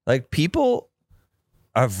better. like people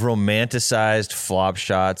have romanticized flop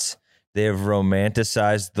shots. They've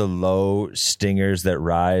romanticized the low stingers that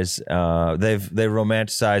rise. They've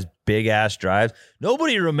romanticized big ass drives.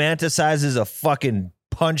 Nobody romanticizes a fucking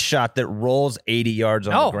punch shot that rolls 80 yards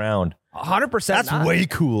on the ground. 100%. That's way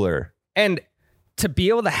cooler. And to be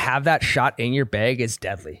able to have that shot in your bag is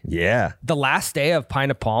deadly. Yeah. The last day of Pine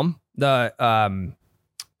to Palm, the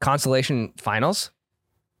Constellation Finals,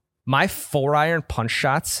 my 4-iron punch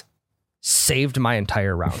shots saved my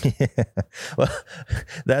entire round. Well,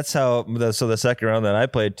 that's how. So the second round that I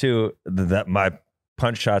played too, that my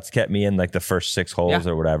punch shots kept me in like the first 6 holes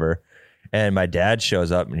or whatever. And my dad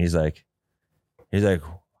shows up and he's like,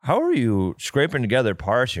 "How are you scraping together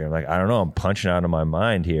pars here?" I'm like, "I don't know. I'm punching out of my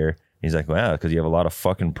mind here." He's like, "Wow, because you have a lot of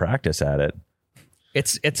fucking practice at it."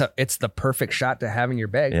 It's the perfect shot to have in your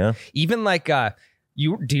bag. Yeah. Even like do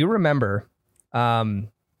you remember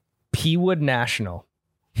Peawood National?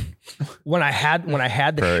 when I had the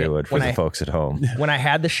Prairiewood for the folks at home. When I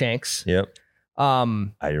had the shanks. Yep. I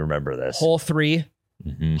remember this. Hole 3,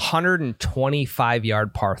 125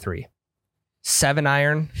 yard par 3.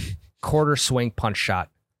 7-iron, quarter swing punch shot.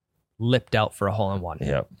 Lipped out for a hole in one.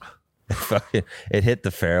 Yep. It hit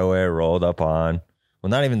the fairway, rolled up on. Well,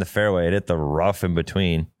 not even the fairway. It hit the rough in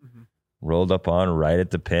between. Rolled up on right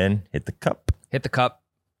at the pin. Hit the cup.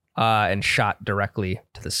 And shot directly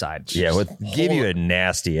to the side. Yeah, gave you a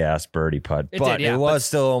nasty ass birdie putt, but it was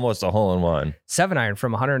still almost a hole in one. 7-iron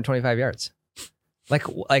from 125 yards. Like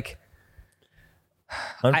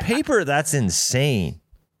on paper, that's insane.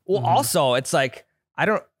 Well, also it's like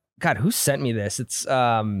God, who sent me this? It's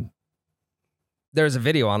there's a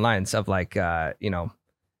video online of like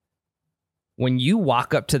when you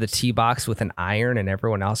walk up to the tee box with an iron and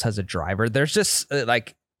everyone else has a driver, there's just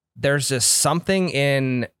something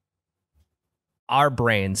in our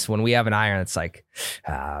brains when we have an iron. It's like,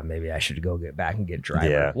 maybe I should go get back and get a driver.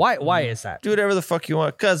 Yeah. Why is that? Do whatever the fuck you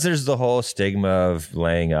want. Because there's the whole stigma of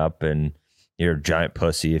laying up and you're a giant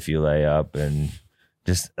pussy if you lay up, and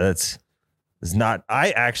just it's not.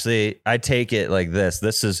 I take it like this.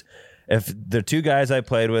 This is, if the 2 guys I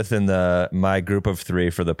played with in my group of 3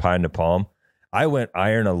 for the Pine to Palm, I went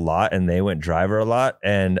iron a lot and they went driver a lot,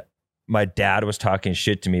 and my dad was talking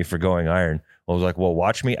shit to me for going iron. I was like, well,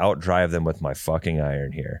 watch me outdrive them with my fucking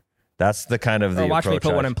iron here. That's the kind of the watch me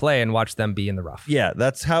approach put one in play and watch them be in the rough. Yeah,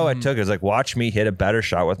 that's how I took it. It's like, watch me hit a better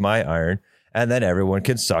shot with my iron, and then everyone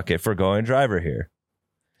can suck it for going driver here.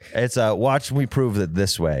 It's watch me prove it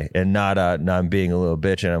this way, and not I'm being a little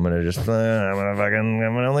bitch and I'm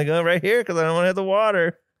gonna only go right here because I don't want to hit the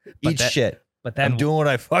water. Eat shit. But then I'm doing what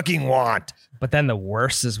I fucking want. But then the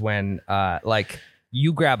worst is when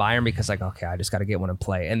you grab iron because like, okay, I just got to get one in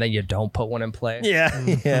play, and then you don't put one in play. Yeah.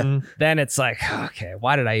 Then it's like, okay,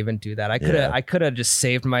 why did I even do that? I could have just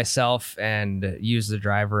saved myself and used the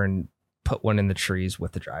driver and put one in the trees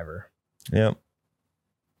with the driver. Yep.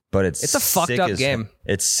 But it's a fucked up game.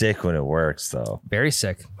 It's sick when it works, though. Very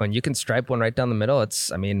sick. When you can stripe one right down the middle,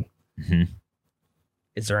 is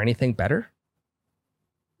there anything better?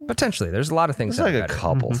 Potentially. There's a lot of things. There's that like are a better.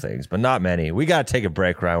 couple things, but not many. We got to take a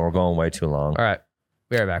break, Ryan. We're going way too long. All right.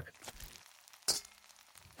 Be right back.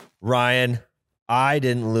 Ryan, I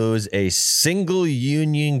didn't lose a single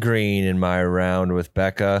union green in my round with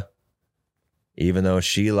Becca, even though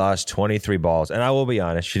she lost 23 balls. And I will be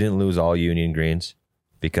honest, she didn't lose all union greens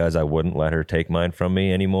because I wouldn't let her take mine from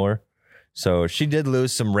me anymore. So she did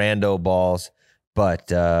lose some rando balls,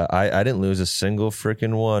 but I didn't lose a single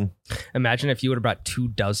freaking one. Imagine if you would have brought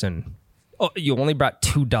 24. Oh, you only brought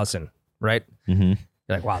 24, right? Mm-hmm.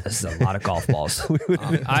 You're like, wow, this is a lot of golf balls.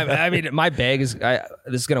 I mean, my bag is, this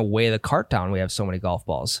is going to weigh the cart down. We have so many golf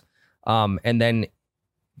balls. And then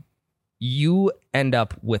you end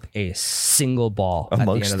up with a single ball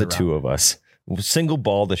Amongst at the end of two of us. Single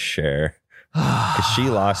ball to share. Because she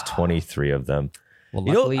lost 23 of them. Well,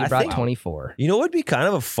 luckily you I brought think 24. You know what would be kind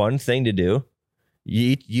of a fun thing to do?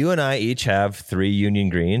 You and I each have 3 union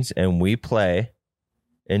greens, and we play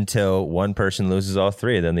until one person loses all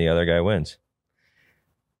 3, then the other guy wins.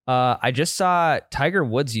 I just saw Tiger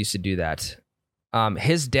Woods used to do that.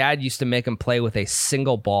 His dad used to make him play with a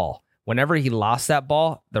single ball. Whenever he lost that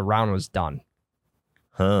ball, the round was done.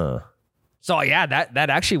 Huh. So yeah, that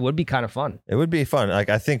actually would be kind of fun. It would be fun. Like,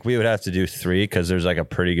 I think we would have to do 3 because there's like a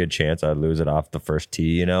pretty good chance I'd lose it off the first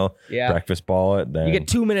tee, Yeah. breakfast ball it. Then You get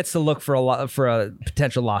 2 minutes to look for a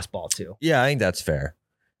potential lost ball too. Yeah, I think that's fair.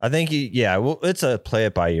 I think it's a play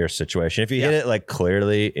it by ear situation. If you hit it like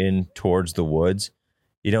clearly in towards the woods,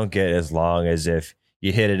 you don't get as long as if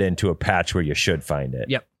you hit it into a patch where you should find it.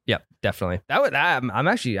 Yep, definitely.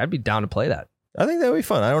 I'd be down to play that. I think that'd be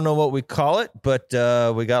fun. I don't know what we call it, but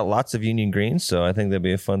we got lots of union greens, so I think that'd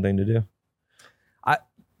be a fun thing to do.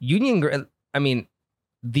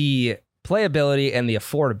 The playability and the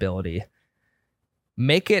affordability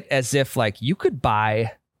make it as if like you could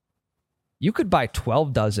buy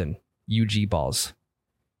 12 dozen UG balls.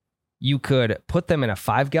 You could put them in a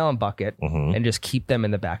 5-gallon bucket and just keep them in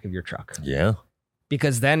the back of your truck. Yeah.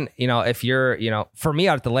 Because then, if you're, for me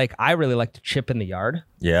out at the lake, I really like to chip in the yard.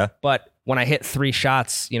 Yeah. But when I hit 3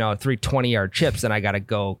 shots, 3 20-yard chips, then I got to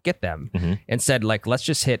go get them. Instead, like, let's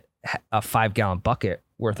just hit a 5-gallon bucket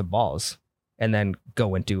worth of balls and then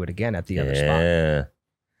go and do it again at the other spot. Yeah.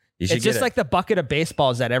 It's just like the bucket of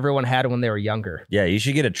baseballs that everyone had when they were younger. Yeah, you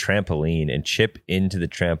should get a trampoline and chip into the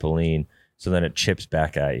trampoline so then it chips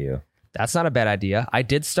back at you. That's not a bad idea. I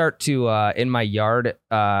did start to, in my yard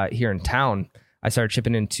here in town, I started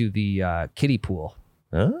chipping into the kiddie pool.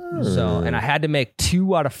 Oh. So, and I had to make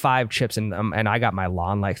 2 out of 5 chips, and I got my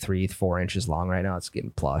lawn like 3-4 inches long right now. It's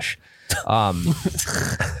getting plush.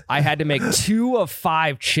 I had to make 2 of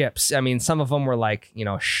 5 chips. I mean, some of them were like,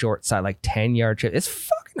 short side, like 10-yard chips. It's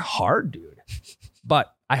fucking hard, dude.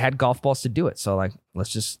 But I had golf balls to do it. So like,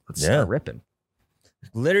 let's start ripping.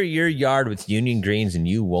 Litter your yard with union greens and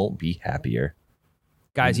you won't be happier.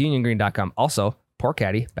 Guys, uniongreen.com. Also, Poor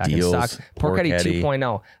Caddy back Deals. in stock. Poor Caddy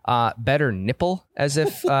 2.0. Better nipple, as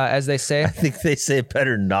they say. I think they say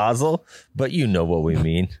better nozzle, but you know what we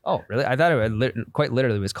mean. Oh, really? I thought it quite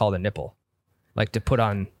literally was called a nipple, like they put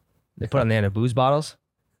on the end of booze bottles.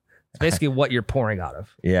 It's basically what you're pouring out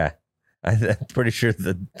of. Yeah, I'm pretty sure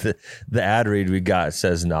the ad read we got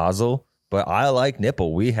says nozzle, but I like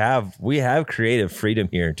nipple. We have creative freedom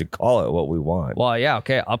here to call it what we want. Well, yeah,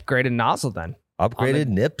 okay. Upgraded nozzle then. Upgraded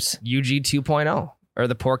nips. UG 2.0 or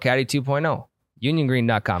the Poor Caddy 2.0.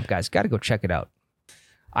 Uniongreen.com. Guys, got to go check it out.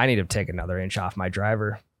 I need to take another inch off my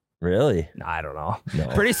driver. Really? I don't know. No.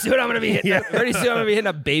 Pretty soon I'm gonna be hitting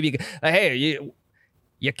a baby. Like, hey,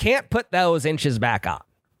 you can't put those inches back on.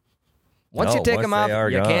 Once you take them off,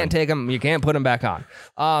 you can't take them. You can't put them back on.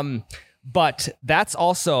 But that's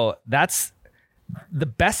the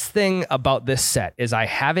best thing about this set is I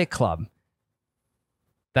have a club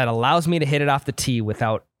that allows me to hit it off the tee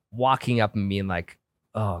without walking up and being like,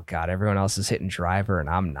 oh God, everyone else is hitting driver and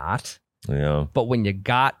I'm not. Yeah. But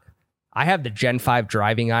I have the Gen 5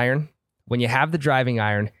 driving iron. When you have the driving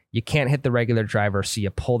iron, you can't hit the regular driver, so you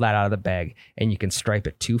pull that out of the bag and you can stripe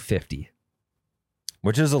it 250.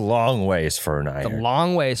 Which is a long ways for an iron. It's a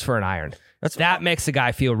long ways for an iron. That makes a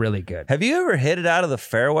guy feel really good. Have you ever hit it out of the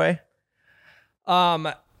fairway?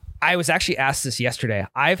 I was actually asked this yesterday.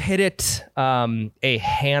 I've hit it only a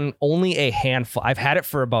handful. I've had it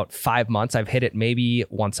for about 5 months. I've hit it maybe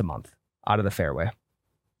once a month out of the fairway.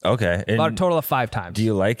 Okay. And About a total of 5 times. do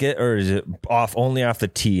you like it, or is it only off the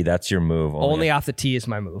tee? That's your move. Only off the tee is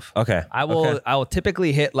my move. Okay. I will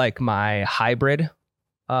typically hit like my hybrid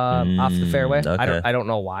off the fairway. Okay. I don't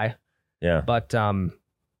know why, Yeah. but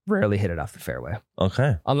rarely hit it off the fairway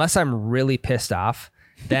Okay. unless I'm really pissed off.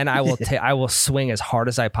 Then I will I will swing as hard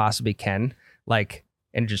as I possibly can, like,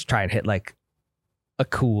 and just try and hit like a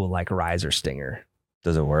cool like riser stinger.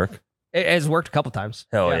 Does it work? It has worked a couple times.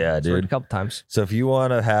 Hell yeah, it's worked dude. a couple times. So if you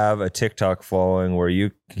want to have a TikTok following where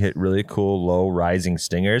you hit really cool low rising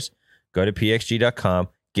stingers, go to pxg.com,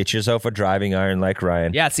 get yourself a driving iron like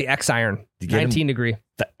Ryan. Yeah, it's the X iron, Get him 19 degree.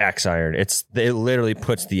 the X iron. It literally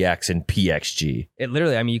puts the X in PXG. It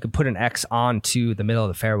literally, I mean, you could put an X onto the middle of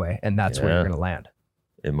the fairway, and that's where Yeah. you're going to land.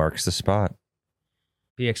 It marks the spot.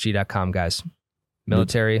 pxg.com, guys.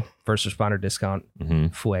 Military, first responder discount, Mm-hmm.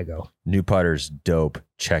 fuego. New putters, dope.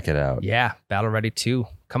 Check it out. Yeah, Battle Ready 2.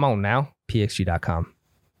 Come on now, pxg.com.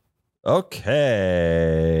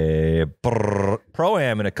 Okay.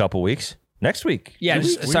 Pro-Am in a couple weeks. Next week. Yeah,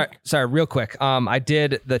 sorry, real quick. I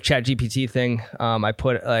did the Chat GPT thing. I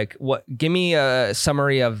put like, give me a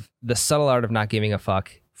summary of the subtle art of not giving a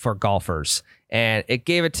fuck for golfers. And it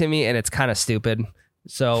gave it to me, and it's kind of stupid.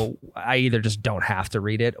 So I either just don't have to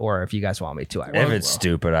read it, or if you guys want me to, I If will. it's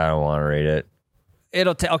stupid, I don't want to read it.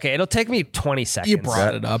 It'll take me 20 seconds. You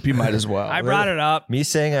brought it up. You might as well. I brought it up. Me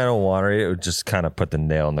saying I don't want to read it would just kind of put the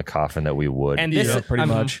nail in the coffin that we would. And this Yeah, is pretty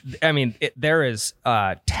much. I mean, there is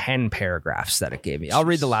 10 paragraphs that it gave me. I'll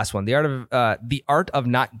read the last one. The art of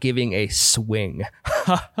not giving a swing.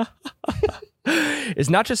 It's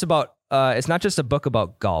not just about. It's not just a book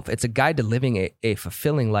about golf. It's a guide to living a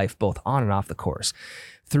fulfilling life both on and off the course.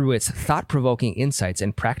 Through its thought-provoking insights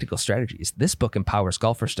and practical strategies, this book empowers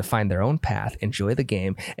golfers to find their own path, enjoy the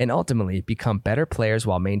game, and ultimately become better players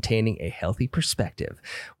while maintaining a healthy perspective.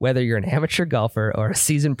 Whether you're an amateur golfer or a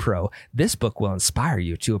seasoned pro, this book will inspire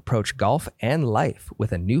you to approach golf and life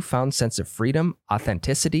with a newfound sense of freedom,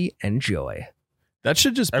 authenticity, and joy. That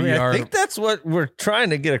should just be I mean, our. I think that's what we're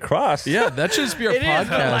trying to get across. yeah, that should just be our It is,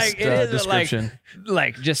 but, podcast like, it is, description.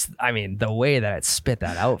 I mean, the way that it spit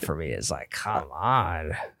that out for me is like, come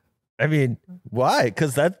on. I mean, why?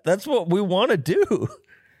 Because that's what we want to do.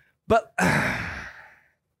 But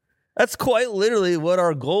That's quite literally what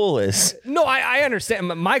our goal is. no, I understand.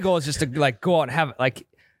 My goal is just to like go out and have like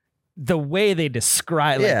the way they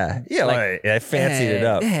describe. Yeah, I fancied it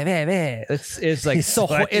up. It's like so.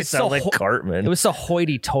 It's so. like Cartman. It was so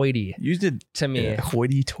hoity-toity You did to me.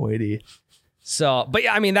 hoity-toity. So, but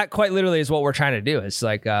yeah, I mean, that quite literally is what we're trying to do. It's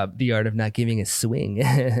like the art of not giving a swing.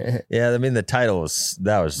 It Yeah, I mean the title was a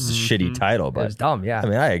shitty title, was but dumb. Yeah, I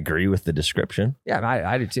mean I agree with the description. yeah,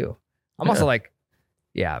 I do too. I'm also like,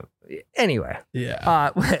 yeah. Anyway,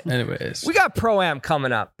 Yeah. Anyways. we got Pro-Am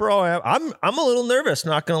coming up. Bro, I'm a little nervous,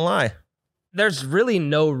 not gonna lie. There's really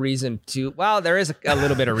no reason to. Well, there is a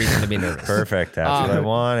little bit of reason to be nervous. Perfect. That's what I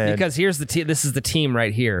wanted. Because here's the team. This is the team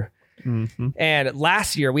right here. Mm-hmm. And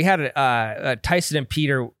last year we had Tyson and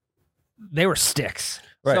Peter. They were sticks.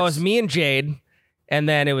 Right. So it was me and Jade, and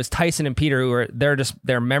then it was Tyson and Peter who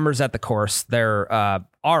they're members at the course. They're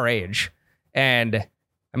our age, and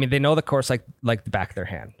I mean they know the course like the back of their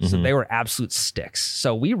hand. So Mhm. they were absolute sticks.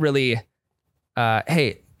 So we really,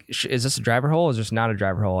 hey, is this a driver hole? Is this not a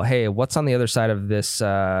driver hole? Hey, what's on the other side of this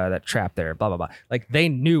that trap there? Blah blah blah. Like they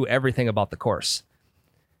knew everything about the course.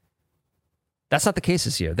 That's not the case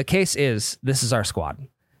this year. The case is this is our squad,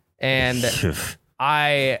 and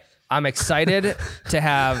I'm excited to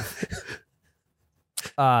have.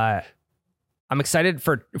 I'm excited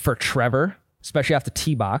for Trevor, especially off the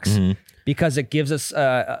tee box, Mhm. because it gives us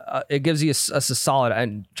us a solid.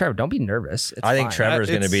 And Trevor, don't be nervous. It's I think fine. Trevor's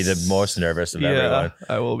going to be the It's- most nervous of Yeah, everyone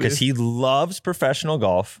I will be. because he loves professional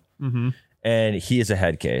golf Mm-hmm. and he is a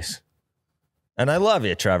head case. And I love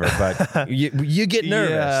you, Trevor, but you get nervous.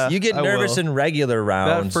 Yeah, you get I nervous will. in regular That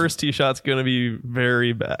rounds. first tee shot's going to be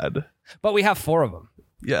very bad. But we have 4 of them.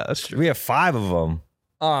 Yeah, that's true. We have 5 of them.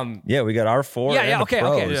 Yeah, we got our 4. Yeah, and yeah, the okay,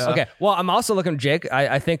 pros. okay, Yeah. okay. Well, I'm also looking, Jake.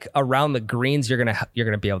 I think around the greens, you're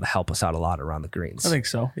gonna be able to help us out a lot around the greens. I think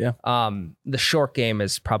so. Yeah. The short game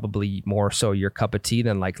is probably more so your cup of tea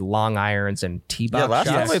than like long irons and tee box Yeah, last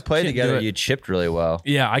shots. time we played Can't do together, it. you chipped really well.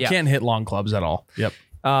 Yeah. I Yeah. can't hit long clubs at all. Yep.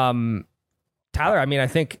 Tyler, I mean, I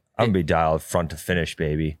think I'm going to be dialed front to finish,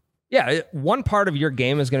 baby. one part of your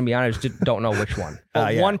game is going to be on. I just don't know which one.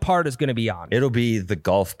 But Yeah. one part is going to be on. It'll be the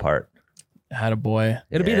golf part. Attaboy.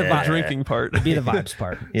 It'll be the Yeah. Drinking part. It'll be the vibes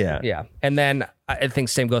part. Yeah. Yeah, and then I think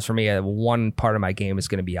same goes for me. One part of my game is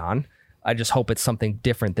going to be on. I just hope it's something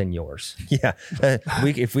different than yours. Yeah.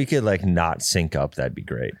 If we could like not sync up, that'd be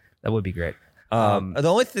great. That would be great.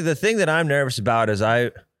 The thing that I'm nervous about is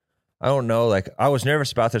I don't know. Like, I was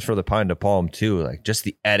nervous about this for the Pine de Palm too. Like, just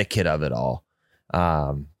the etiquette of it all.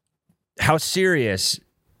 How serious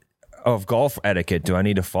of golf etiquette do I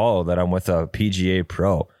need to follow that I'm with a PGA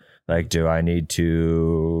Pro? Like, do I need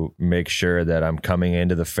to make sure that I'm coming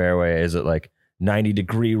into the fairway? Is it like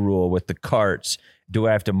 90-degree rule with the carts? Do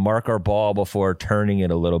I have to mark our ball before turning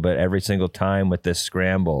it a little bit every single time with this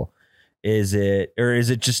scramble? Is it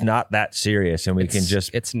just not that serious and we can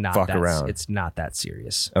just fuck around? It's not that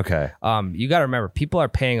serious. Okay. You got to remember, people are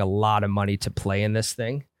paying a lot of money to play in this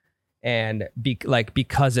thing, and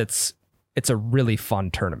because it's a really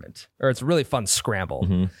fun tournament, or it's a really fun scramble.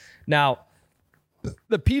 Mm-hmm. Now,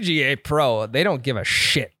 the PGA Pro, they don't give a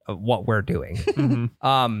shit of what we're doing.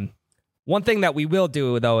 Mm-hmm. One thing that we will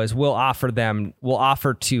do though is we'll offer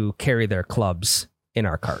to carry their clubs in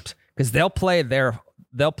our cart, because they'll play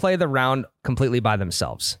the round completely by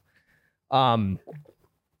themselves. They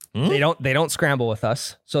don't scramble with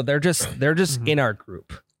us, so they're just in our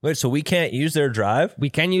group. Wait, so we can't use their drive?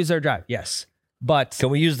 We can use their drive, yes, but Can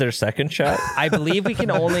we use their second shot? I believe we can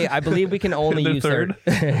only The use third?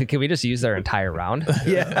 their. Can we just use their entire round?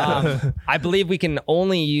 Yeah. I believe we can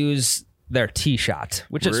only use their tee shot,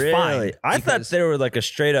 which is fine. I thought because- they were like a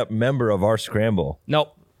straight up member of our scramble.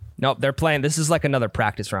 Nope, they're playing. This is like another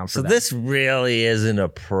practice round for So them. this really isn't a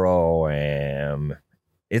pro-am.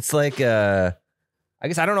 It's like a. I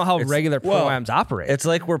guess I don't know how regular pro-ams operate. It's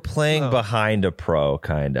like we're playing behind a pro,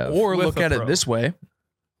 kind of. Or With look a at pro. it this way.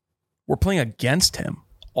 We're playing against him.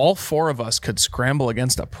 All four of us could scramble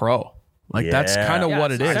against a pro. Like that's Yeah. kind of Yeah,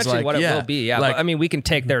 what it's it is. essentially Like, what it yeah, will be. Yeah, Like, but, I mean, we can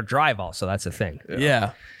take their drive also. That's the thing.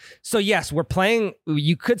 yeah. So yes, we're playing.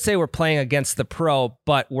 You could say we're playing against the pro,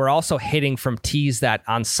 but we're also hitting from tees that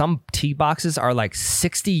on some tee boxes are like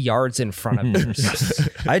 60 yards in front of yours.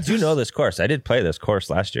 I do know this course. I did play this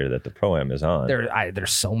course last year that the pro-am is on.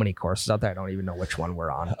 There's so many courses out there. I don't even know which one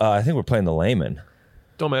we're on. I think we're playing the layman.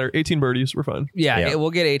 Don't matter. 18 birdies. We're fine. Yeah,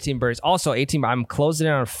 we'll get 18 birdies. Also, 18. I'm closing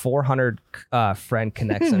in on 400 friend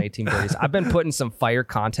connects on 18 birdies. I've been putting some fire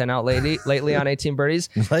content out lately on 18 birdies.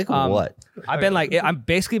 Like what? I've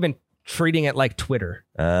basically been treating it like Twitter.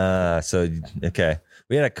 Okay.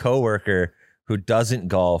 We had a coworker who doesn't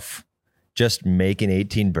golf just make an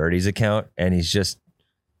 18 birdies account, and he's just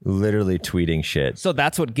literally tweeting shit. So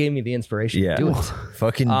that's what gave me the inspiration Yeah. to do it.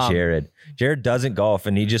 Fucking Jared. Jared doesn't golf,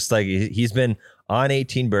 and he just like he's been on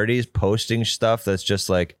 18 birdies posting stuff that's just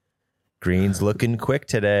like greens looking quick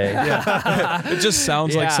today. It just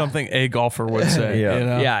sounds like Yeah. something a golfer would say. Yeah. You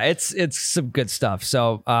know? Yeah, it's some good stuff.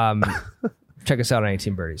 So check us out on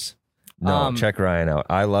 18 birdies. No, check Ryan out.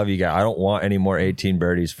 I love you guys. I don't want any more 18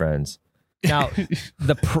 birdies friends. Now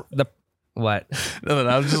the what? Nothing.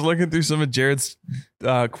 I was just looking through some of Jared's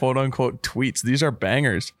quote unquote tweets. These are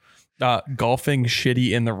bangers. Golfing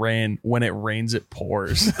shitty in the rain. When it rains, it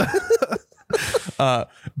pours.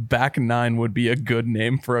 Back nine would be a good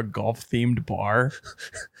name for a golf themed bar.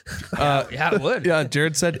 Yeah, it would. Yeah,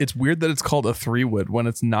 Jared said it's weird that it's called a 3-wood when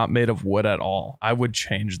it's not made of wood at all. I would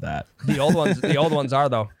change that. The old ones are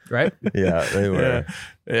though, right? Yeah, they were.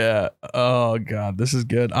 Yeah. Oh god, this is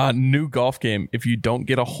good. New golf game. If you don't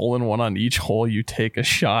get a hole in one on each hole, you take a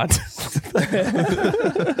shot.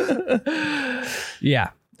 Yeah.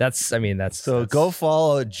 That's Go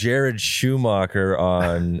follow Jared Schumacher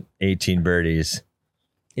on 18 birdies.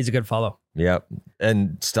 he's a good follow. Yep.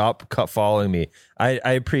 And stop following me. I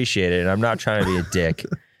appreciate it. And I'm not trying to be a dick,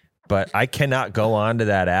 but I cannot go onto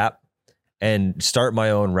that app and start my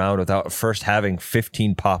own round without first having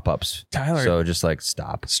 15 pop-ups. Tyler. So just like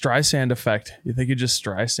stop. Streisand effect. You think you just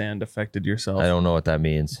Streisand affected yourself? I don't know what that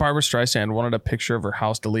means. Barbara Streisand wanted a picture of her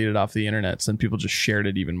house deleted off the internet, so then people just shared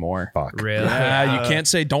it even more. Fuck. Really? Yeah, you can't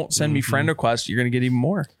say don't send me friend requests. You're gonna get even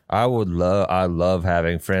more. I love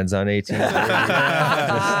having friends on 18.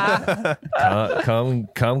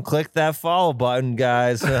 come click that follow button,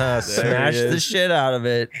 guys. Smash the shit out of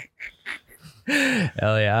it.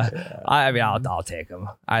 Hell yeah. I mean, I'll take them.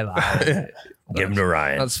 Give them to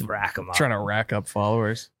Ryan. Let's rack them up. Trying to rack up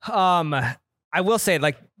followers. I will say,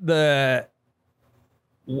 like, one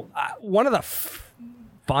of the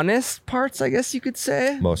funnest parts, I guess you could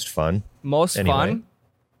say, Most fun. most Anyway. fun,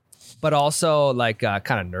 but also like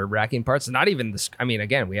kind of nerve-wracking parts. Not even this. I mean,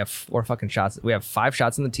 again, we have 4 fucking shots. We have 5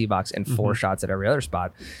 shots in the tee box and 4 shots at every other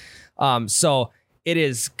spot. So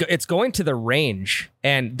it's going to the range,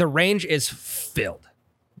 and the range is filled.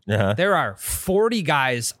 Uh-huh. There are 40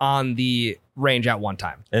 guys on the range at one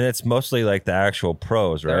time. And it's mostly like the actual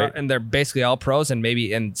pros, right? And they're basically all pros,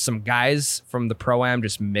 and some guys from the pro-am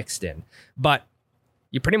just mixed in. But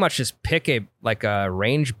you pretty much just pick a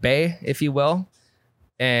range bay, if you will,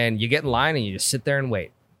 and you get in line and you just sit there and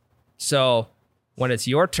wait. So when it's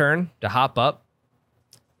your turn to hop up,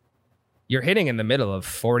 you're hitting in the middle of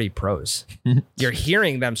 40 pros. You're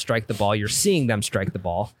hearing them strike the ball. You're seeing them strike the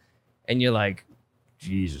ball. And you're like,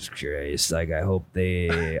 Jesus Christ. Like, I hope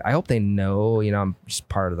they know, I'm just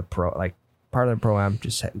part of the pro. I'm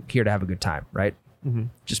just here to have a good time. Right. Mm-hmm.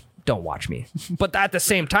 Just don't watch me. But at the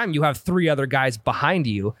same time, you have 3 other guys behind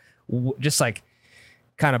you, just like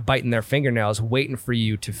kind of biting their fingernails, waiting for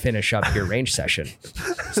you to finish up your range session.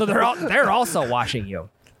 So they're also watching you.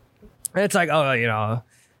 And it's like,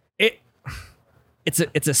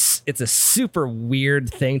 it's a super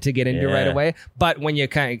weird thing to get into right away. But when you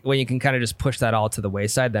can kind of just push that all to the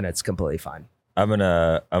wayside, then it's completely fine. I'm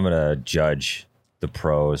gonna judge the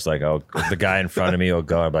pros. Like, the guy in front of me will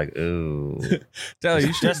go. I'm like, ooh, Tyler,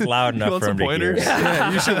 you should just loud enough for him to hear.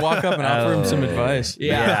 Yeah, you should walk up and offer him some advice.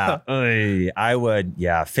 Yeah. I would.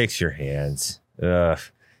 Yeah, fix your hands. Ugh.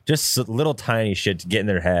 Just little tiny shit to get in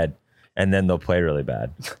their head, and then they'll play really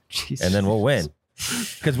bad, and then we'll win.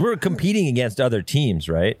 Because we're competing against other teams,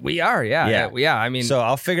 right? We are, yeah. I mean, so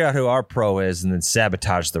I'll figure out who our pro is and then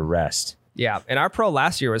sabotage the rest. Yeah, and our pro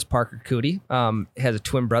last year was Parker Cootie. He has a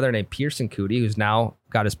twin brother named Pearson Cootie, who's now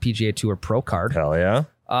got his PGA Tour Pro card. Hell yeah.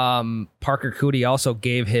 Parker Cootie also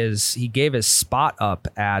gave his spot up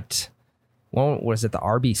at, was it the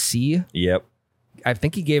RBC? Yep. I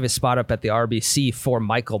think he gave his spot up at the RBC for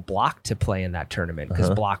Michael Block to play in that tournament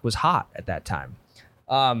because Block was hot at that time.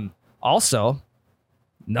 Also,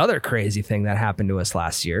 another crazy thing that happened to us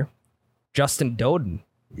last year, Justin Doden.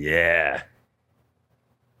 Yeah.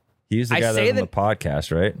 He's the guy that was on the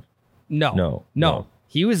podcast, right? No.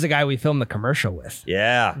 He was the guy we filmed the commercial with.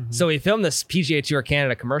 Yeah. So we filmed this PGA Tour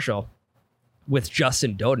Canada commercial with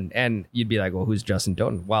Justin Doden. And you'd be like, well, who's Justin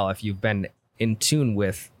Doden? Well, if you've been in tune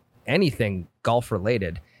with anything golf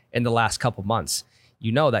related in the last couple months,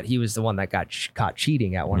 you know that he was the one that got caught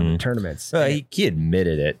cheating at one of the tournaments. He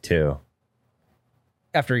admitted it too.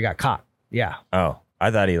 After he got caught. Yeah. Oh,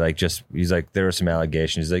 I thought he's like, there were some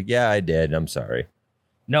allegations. He's like, yeah, I did. I'm sorry.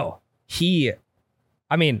 No, this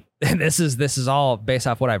is all based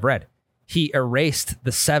off what I've read. He erased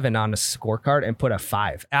the 7 on a scorecard and put a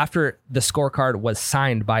 5 after the scorecard was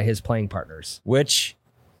signed by his playing partners. Which,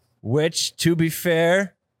 to be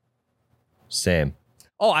fair, same.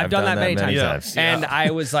 Oh, I've done that many times. Yeah. And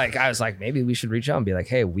I was like, maybe we should reach out and be like,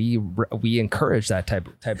 hey, we encourage that type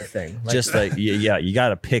of thing. Like, just like, you got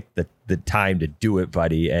to pick the time to do it,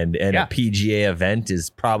 buddy. And a PGA event is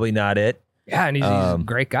probably not it. Yeah, and he's a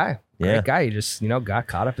great guy. Great guy. He just, got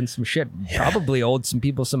caught up in some shit. Yeah. Probably owed some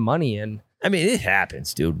people some money. And I mean, it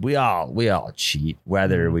happens, dude. We all cheat,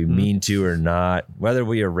 whether we mean to or not, whether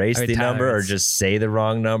we erase the number or just say the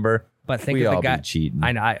wrong number. But think of the guy cheating.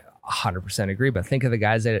 I 100% agree. But think of the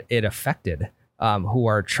guys that it affected, who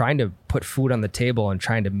are trying to put food on the table and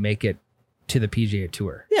trying to make it to the PGA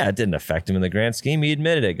Tour. Yeah, it didn't affect him in the grand scheme. He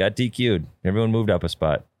admitted it. Got DQ'd. Everyone moved up a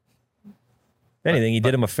spot. If anything, he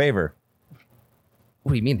did him a favor.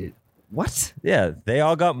 What do you mean? What? Yeah, they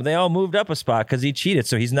all moved up a spot because he cheated.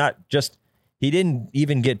 So he didn't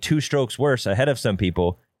even get 2 strokes worse ahead of some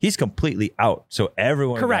people. He's completely out. So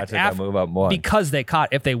everyone got to move up one. Because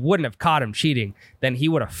if they wouldn't have caught him cheating, then he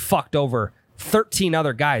would have fucked over 13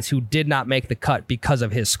 other guys who did not make the cut because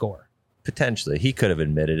of his score. Potentially. He could have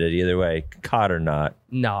admitted it either way, caught or not.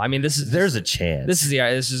 No, I mean, there's a chance.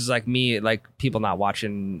 This is like me, like people not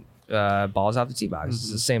watching balls off the tee box.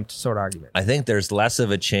 It's the same sort of argument. I think there's less of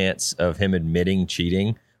a chance of him admitting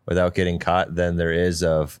cheating without getting caught than there is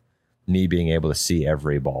of me being able to see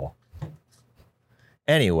every ball.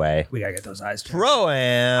 Anyway, we gotta get those eyes.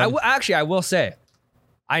 Pro-Am. I will say,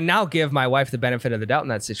 I now give my wife the benefit of the doubt in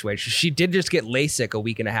that situation. She did just get LASIK a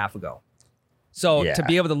week and a half ago. So to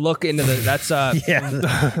be able to look into that's right.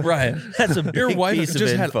 That's a big Your wife piece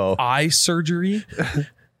just of info. had eye surgery.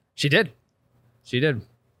 She did.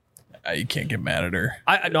 You can't get mad at her.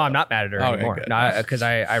 No, I'm not mad at her anymore. Because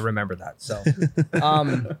I remember that. So,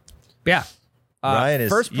 yeah. Ryan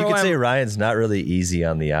is. You could say Ryan's not really easy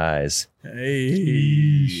on the eyes.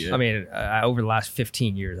 Hey. I mean, over the last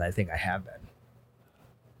 15 years, I think I have been.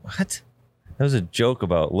 What? That was a joke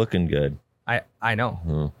about looking good. I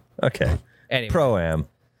know. Okay. Anyway. Pro-Am.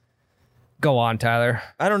 Go on, Tyler.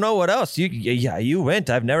 I don't know what else. You went.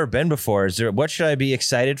 I've never been before. What should I be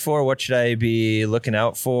excited for? What should I be looking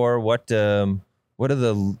out for? What are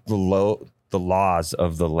the laws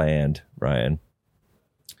of the land, Ryan?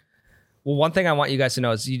 Well, one thing I want you guys to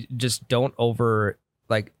know is you just don't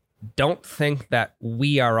think that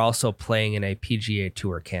we are also playing in a PGA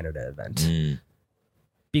Tour Canada event.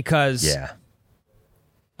 Because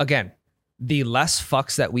again, the less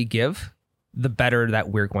fucks that we give, the better that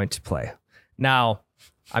we're going to play. Now,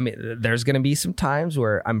 I mean, there's going to be some times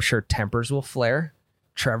where I'm sure tempers will flare.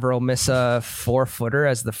 Trevor will miss a 4-footer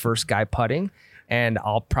as the first guy putting, and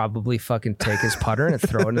I'll probably fucking take his putter and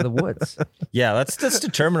throw it into the woods. Yeah, let's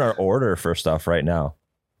determine our order for stuff right now.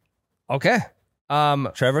 Okay.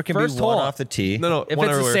 Trevor can be First one hole. off the tee. No, If one it's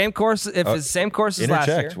the everywhere. same course, if it's the same course as last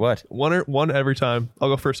year. Interject. What? One every time. I'll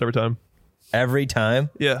go first every time. Every time?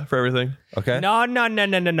 Yeah, for everything. Okay. No. You see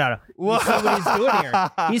what he's doing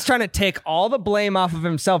here? He's trying to take all the blame off of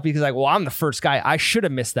himself because, like, well, I'm the first guy. I should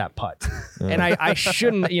have missed that putt, and I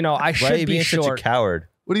shouldn't. I Why are should you be being short. such a coward?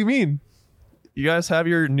 What do you mean? You guys have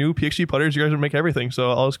your new PXG putters. You guys will make everything.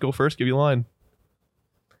 So I'll just go first, give you a line.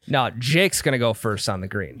 No, Jake's gonna go first on the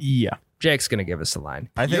green. Yeah. Jake's gonna give us a line.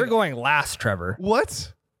 I think- You're going last, Trevor.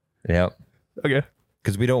 What? Yep. Okay.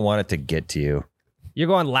 Because we don't want it to get to you. You're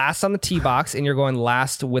going last on the tee box, and you're going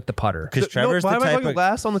last with the putter. Because Trevor's why the am I type going of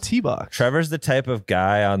last on the tee box? Trevor's the type of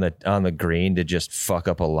guy on the green to just fuck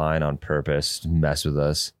up a line on purpose, to mess with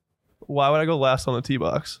us. Why would I go last on the tee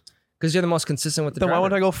box? Because you're the most consistent with the Then why driver.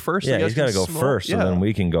 would I go first? Yeah, You he's guys got to can go smoke- first, so Yeah. then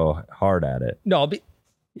we can go hard at it. No,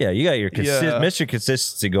 Yeah, you got your Yeah. Mr.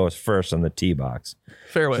 Consistency goes first on the tee box.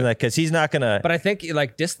 Fairway. Because he's not gonna. but I think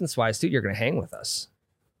like distance-wise, dude, you're gonna hang with us.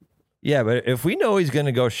 Yeah, but if we know he's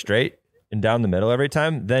gonna go straight and down the middle every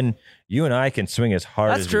time, then you and I can swing as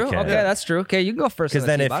hard That's as true. we can. Okay, that's true. Okay, you can go first. Because on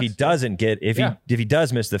the then tee if box. he doesn't get if Yeah. he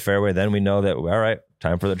does miss the fairway, then we know that all right,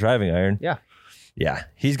 time for the driving iron. Yeah. Yeah,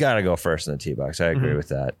 he's got to go first in the tee box. I agree Mm-hmm. with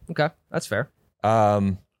that. Okay, that's fair.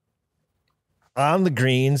 On the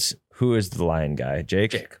greens, who is the line guy?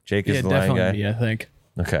 Jake is Yeah, the line definitely guy. me, I think.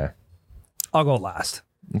 Okay. I'll go last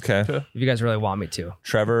Okay. if you guys really want me to.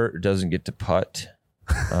 Trevor doesn't get to putt.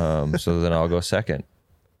 So then I'll go second.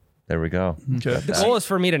 There we go. Okay. The goal is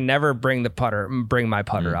for me to never bring my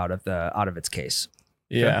putter Mm. out of its case.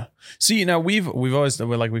 Yeah. See, now we've always,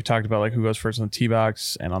 like, we've talked about like who goes first on the tee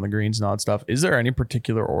box and on the greens and all that stuff. Is there any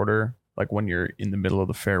particular order, like when you're in the middle of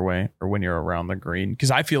the fairway or when you're around the green?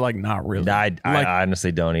 Because I feel like not really. I Like-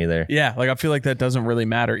 honestly don't either. Yeah, like I feel like that doesn't really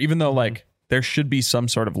matter, even though like there should be some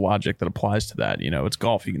sort of logic that applies to that. You know, it's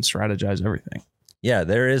golf; you can strategize everything. Yeah,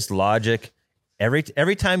 there is logic.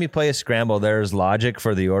 Every time you play a scramble, there is logic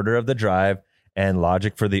for the order of the drive and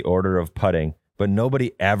logic for the order of putting. But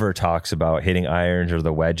nobody ever talks about hitting irons or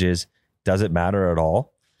the wedges. Does it matter at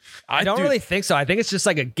all? I don't really think so. I think it's just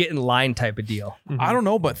like a get in line type of deal. I don't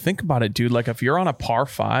know, but think about it, dude. Like if you're on a par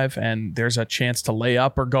 5 and there's a chance to lay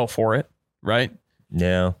up or go for it, right?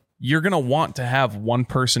 Yeah. You're gonna want to have one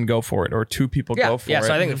person go for it or two people go for it.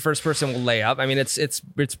 So I think the first person will lay up. I mean, it's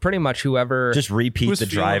pretty much whoever. Just repeat Who's the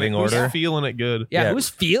feeling driving it, order. Who's feeling it good? yeah, who's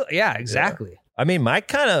feel? Yeah, exactly. I mean, I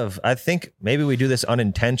think maybe we do this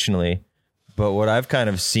unintentionally, but what I've kind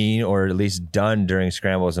of seen or at least done during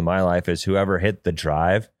scrambles in my life is whoever hit the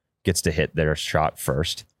drive gets to hit their shot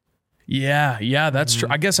first. Yeah, that's true.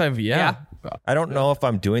 I guess Yeah. I don't know if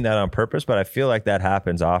I'm doing that on purpose, but I feel like that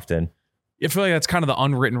happens often. I feel like that's kind of the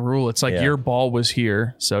unwritten rule. It's like Yeah. your ball was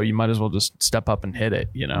here, so you might as well just step up and hit it,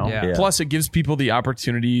 you know? Yeah. Yeah. Plus, it gives people the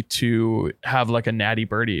opportunity to have like a natty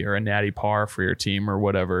birdie or a natty par for your team or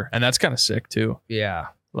whatever. And that's kind of sick too. Yeah.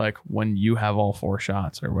 Like when you have all 4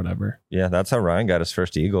 shots or whatever. Yeah, that's how Ryan got his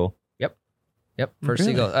first eagle. Yep. First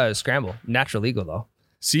Really? eagle, scramble, natural eagle though.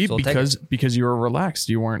 See, So we'll take because you were relaxed.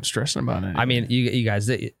 You weren't stressing about it. I mean, you guys,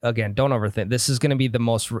 again, don't overthink. This is going to be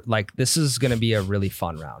this is going to be a really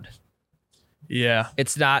fun round. yeah.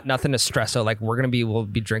 It's nothing to stress out. Like we'll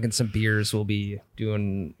be drinking some beers. We'll be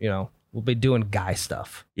doing, guy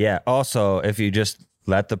stuff. Yeah. Also, if you just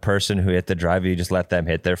let the person who hit the drive, you just let them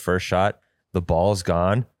hit their first shot, the ball's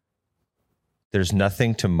gone. There's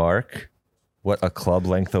nothing to mark what a club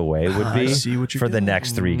length away would I be see what you're for the doing.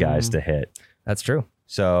 next 3 guys to hit. That's true.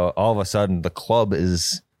 So all of a sudden, the club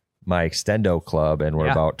is my extendo club, and we're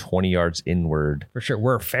Yeah. about 20 yards inward. For sure.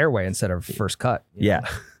 We're a fairway instead of first cut. Yeah.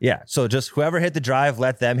 Yeah. So just whoever hit the drive,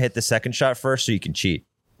 let them hit the second shot first so you can cheat.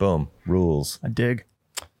 Boom. Rules. I dig.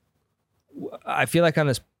 I feel like on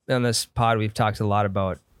this pod, we've talked a lot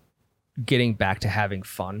about getting back to having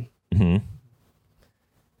fun. hmm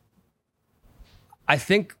I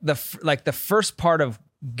think the first part of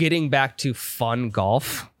getting back to fun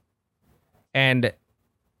golf, and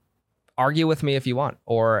argue with me if you want,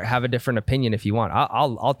 or have a different opinion if you want.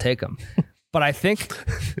 I'll take them. But I think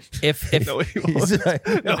if No, he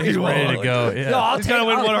won't. No, he He's won't. ready to go. Yeah. no, I'll He's take gotta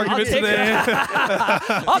win I'll- one I'll argument take today.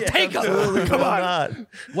 I'll take them. Absolutely Come on. not.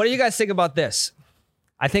 What do you guys think about this?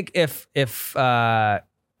 I think if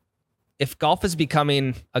golf is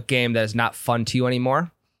becoming a game that is not fun to you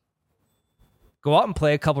anymore, go out and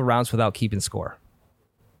play a couple rounds without keeping score.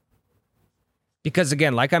 Because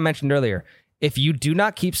again, like I mentioned earlier, if you do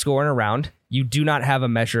not keep scoring a round, you do not have a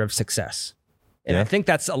measure of success. And I think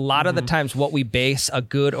that's a lot of the times what we base a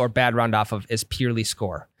good or bad round off of is purely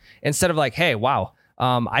score. Instead of like, hey, wow,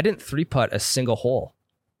 I didn't 3-putt a single hole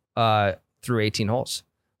through 18 holes.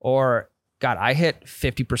 Or, God, I hit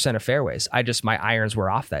 50% of fairways. My irons were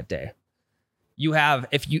off that day. You have,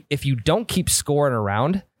 if you don't keep scoring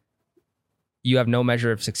around, you have no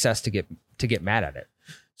measure of success to get mad at it.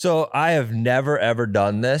 So I have never ever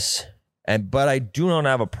done this, but I do not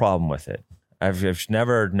have a problem with it. I've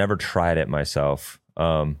never tried it myself.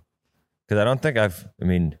 Because I don't think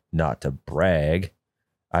not to brag,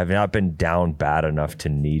 I've not been down bad enough to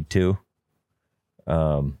need to.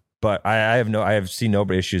 But I have seen no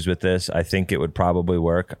issues with this. I think it would probably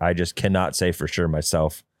work. I just cannot say for sure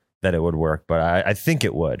myself that it would work, but I think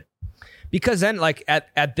it would. Because then, like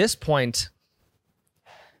at this point,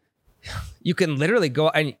 you can literally go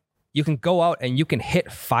and you can go out and you can hit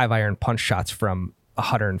 5-iron punch shots from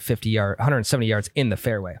 170 yards in the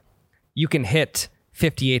fairway. You can hit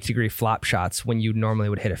 58-degree flop shots when you normally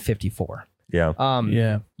would hit a 54.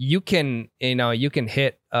 Yeah. You can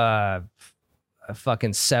hit a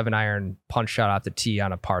fucking 7-iron punch shot off the tee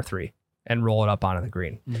on a par 3 and roll it up onto the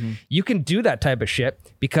green. Mm-hmm. You can do that type of shit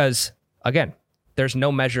because, again, there's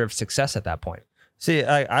no measure of success at that point. See,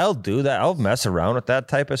 I'll do that. I'll mess around with that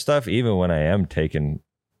type of stuff, even when I am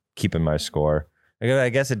keeping my score. I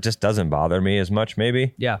guess it just doesn't bother me as much,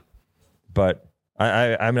 maybe. Yeah. But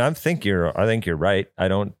I think you're right. I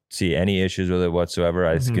don't see any issues with it whatsoever.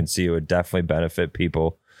 I can see it would definitely benefit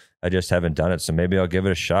people. I just haven't done it, so maybe I'll give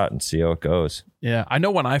it a shot and see how it goes. Yeah, I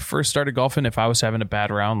know when I first started golfing, if I was having a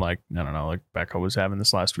bad round, like I don't know, like Becca was having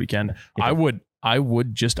this last weekend, yeah. I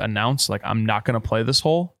would just announce like I'm not going to play this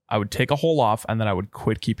hole. I would take a hole off and then I would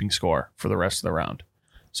quit keeping score for the rest of the round.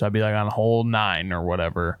 So I'd be like on hole 9 or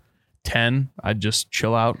whatever, 10, I'd just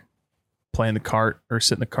chill out, play in the cart or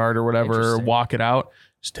sit in the cart or whatever, or walk it out,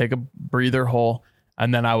 just take a breather hole,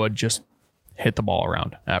 and then I would just hit the ball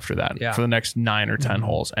around after that for the next 9 or 10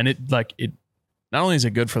 holes. And it not only is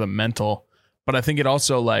it good for the mental, but I think it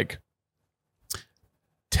also like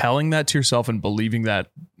telling that to yourself and believing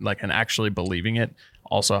that, like, and actually believing it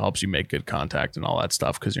also helps you make good contact and all that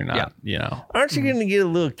stuff. Cause you're not, aren't you going to get a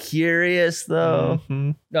little curious though?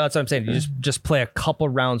 Mm-hmm. No, that's what I'm saying. You just play a couple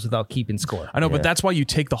rounds without keeping score. I know, but that's why you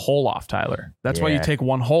take the hole off, Tyler. That's why you take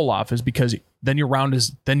one hole off, is because then your round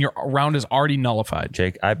is already nullified.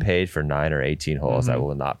 Jake, I paid for 9 or 18 holes. I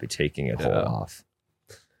will not be taking a hole off.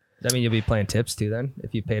 Does that mean you'll be playing tips too then,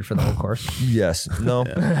 if you paid for the whole course? Yes. No,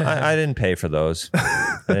 I didn't pay for those.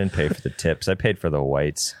 I didn't pay for the tips. I paid for the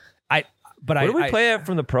whites. What do we play at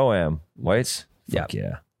from the Pro-Am? Whites? Fuck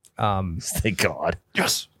yeah. Thank God.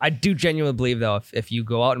 Yes. I do genuinely believe, though, if you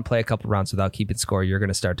go out and play a couple rounds without keeping score, you're going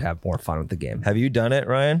to start to have more fun with the game. Have you done it,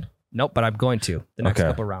 Ryan? Nope, but I'm going to the next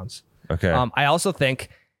couple rounds. Okay. I also think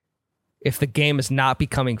if the game is not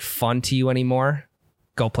becoming fun to you anymore,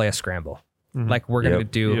 go play a scramble. Like we're going to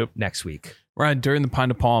do next week. Right, during the Pine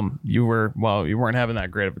to Palm, you weren't having that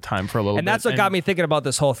great of a time for a little bit. And that's what got me thinking about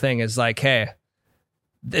this whole thing is like, hey,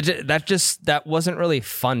 that wasn't really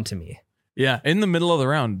fun to me. Yeah, in the middle of the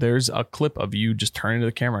round, there's a clip of you just turning to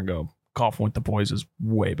the camera and go, golfing with the boys is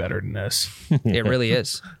way better than this. It really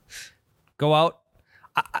is. Go out.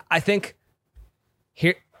 I think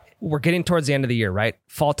here we're getting towards the end of the year, right?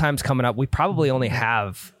 Fall time's coming up. We probably only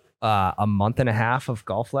have a month and a half of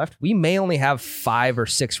golf left. We may only have 5 or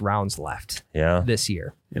 6 rounds left this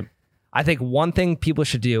year. Yep. I think one thing people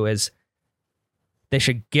should do is they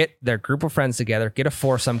should get their group of friends together, get a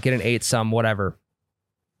 4-some, get an 8-some, whatever.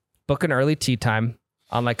 Book an early tee time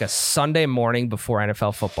on like a Sunday morning before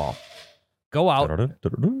NFL football. Go out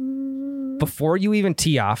before you even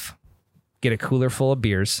tee off, get a cooler full of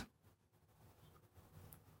beers,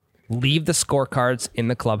 leave the scorecards in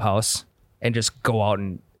the clubhouse, and just go out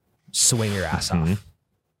and swing your ass off.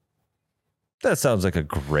 That sounds like a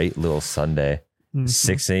great little Sunday.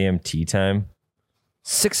 6 a.m. tee time.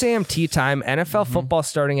 6 a.m. tee time, NFL football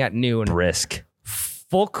starting at noon. Brisk.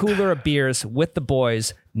 Full cooler of beers with the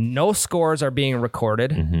boys. No scores are being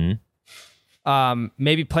recorded.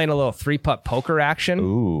 Maybe playing a little 3-putt poker action.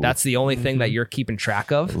 Ooh. That's the only thing that you're keeping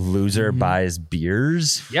track of. Loser buys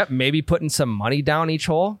beers. Yep. Maybe putting some money down each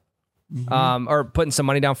hole. Or putting some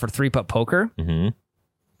money down for 3-putt poker.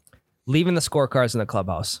 Leaving the scorecards in the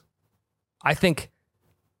clubhouse. I think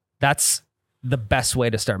that's the best way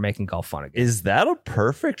to start making golf fun again. Is that a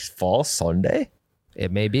perfect fall Sunday?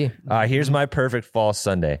 It may be. Here's my perfect fall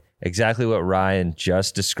Sunday. Exactly what Ryan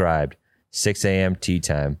just described. 6 a.m. tee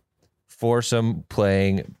time. Foursome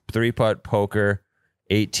playing 3-putt poker,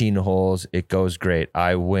 18 holes. It goes great.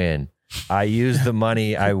 I win. I used the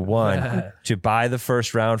money I won to buy the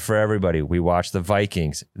first round for everybody. We watch the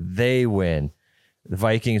Vikings. They win. The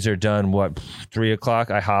Vikings are done, 3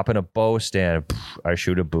 o'clock? I hop in a bow stand. I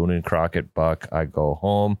shoot a Boone and Crockett buck. I go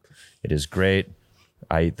home. It is great.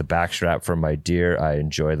 I eat the backstrap from my deer. I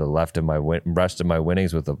enjoy the rest of my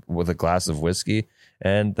winnings with a glass of whiskey.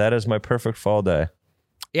 And that is my perfect fall day.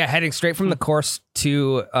 Yeah, heading straight from the course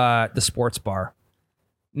to the sports bar.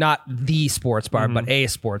 Not the sports bar, but a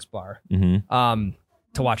sports bar to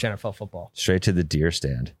watch NFL football. Straight to the deer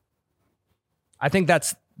stand. I think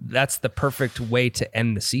that's the perfect way to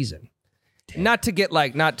end the season. Not to be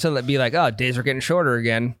like, oh, days are getting shorter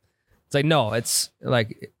again. It's like, no, it's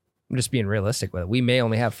like, I'm just being realistic with it. We may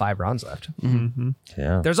only have 5 rounds left.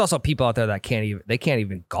 Yeah. There's also people out there that can't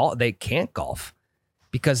even golf. They can't golf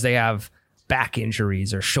because they have back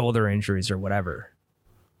injuries or shoulder injuries or whatever.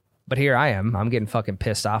 But here I am. I'm getting fucking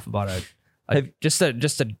pissed off about the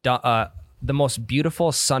most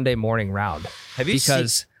beautiful Sunday morning round.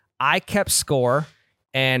 Because I kept score,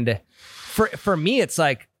 and for me it's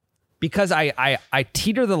like, because I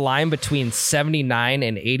teeter the line between 79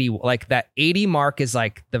 and 80. Like that 80 mark is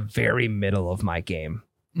like the very middle of my game.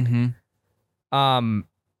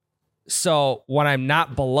 So when I'm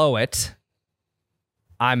not below it,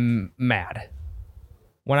 I'm mad.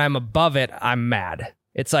 When I'm above it, I'm mad.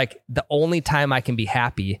 It's like the only time I can be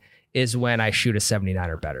happy is when I shoot a 79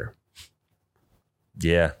 or better.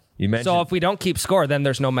 Yeah. You mentioned. So if we don't keep score, then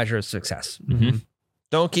there's no measure of success.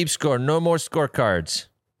 Don't keep score. No more scorecards.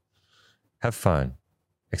 Have fun.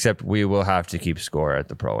 Except we will have to keep score at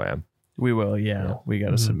the Pro-Am. We will, yeah. We got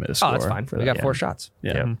to submit a score. Oh, that's fine. We got 4 shots.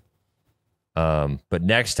 Yeah. But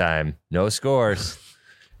next time, no scores.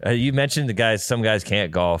 You mentioned some guys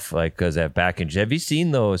can't golf like because they have back injuries. Have you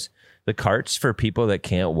seen the carts for people that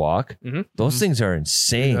can't walk? Those things are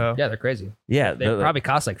insane. Yeah, they're crazy. Yeah. They probably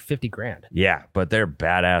cost like $50,000. Yeah, but they're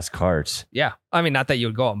badass carts. Yeah. I mean, not that you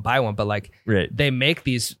would go out and buy one, but like they make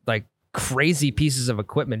these like crazy pieces of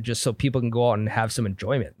equipment just so people can go out and have some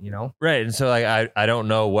enjoyment, you know? Right. And so like I don't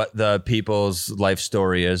know what the people's life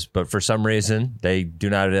story is, but for some reason they do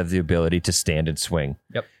not have the ability to stand and swing.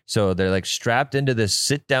 Yep. So they're like strapped into this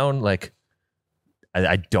sit down, like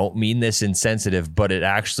I don't mean this insensitive, but it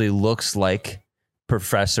actually looks like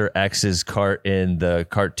Professor X's cart in the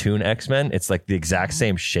cartoon X-Men. It's like the exact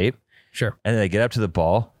same shape. Sure. And then they get up to the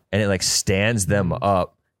ball and it like stands them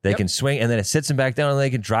up. They can swing, and then it sits them back down, and they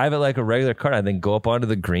can drive it like a regular cart, and then go up onto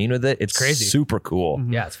the green with it. It's crazy. Super cool.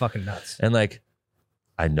 Yeah, it's fucking nuts. And like,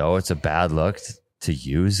 I know it's a bad look to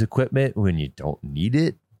use equipment when you don't need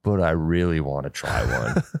it, but I really want to try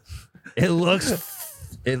one. It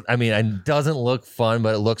doesn't look fun,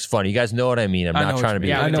 but it looks fun. You guys know what I mean. I'm not trying to be.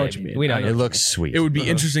 Yeah, I know what you mean. We know. It looks sweet. It would be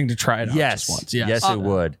interesting to try it out yes. just once. Yes, it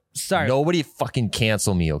would. Sorry. Nobody fucking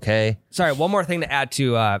cancel me, okay? Sorry, one more thing to add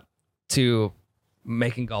to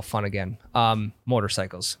making golf fun again.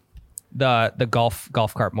 Motorcycles. The golf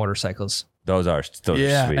cart motorcycles. Those are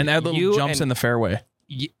sweet. And add little jumps in the fairway.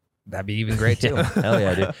 That'd be even great too. Hell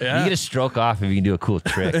yeah, dude. Yeah. You get a stroke off if you can do a cool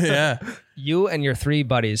trick. Yeah. You and your 3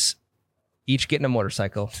 buddies each getting a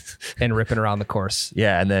motorcycle and ripping around the course.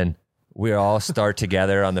 Yeah, and then we all start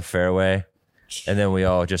together on the fairway, and then we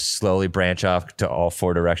all just slowly branch off to all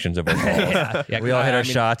 4 directions of our ball. We all hit our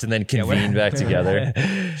shots and then convene back together.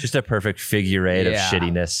 Just a perfect figure 8 of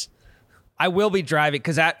shittiness. I will be driving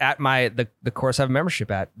because at the course I have a membership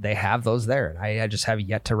at, they have those there, and I just have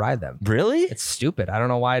yet to ride them. Really? It's stupid. I don't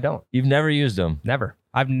know why I don't. You've never used them? Never.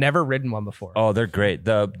 I've never ridden one before. Oh, they're great.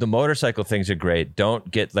 The motorcycle things are great. Don't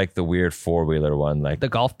get like the weird 4-wheeler one, like the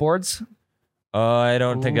golf boards. I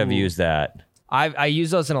don't think I've used that. I use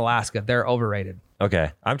those in Alaska. They're overrated.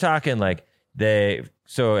 Okay, I'm talking like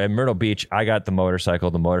so at Myrtle Beach, I got the motorcycle.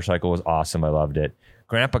 The motorcycle was awesome. I loved it.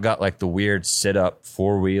 Grandpa got like the weird sit-up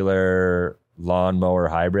 4-wheeler lawnmower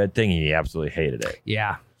hybrid thing. He absolutely hated it.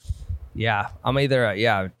 Yeah. I'm either a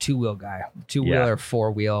 2-wheel guy, 2-wheel or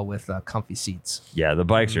 4-wheel with comfy seats. Yeah, the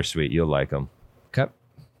bikes are sweet. You'll like them. Okay.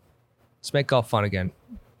 Let's make golf fun again.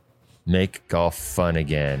 Make golf fun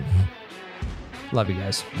again. Love you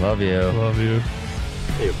guys. Love you. Love you.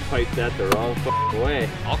 They piped that the wrong way.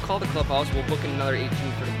 I'll call the clubhouse. We'll book another 18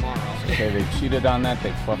 for tomorrow. Okay, they cheated on that.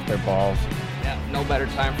 They fluffed their balls. Yeah, no better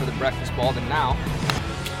time for the breakfast ball than now.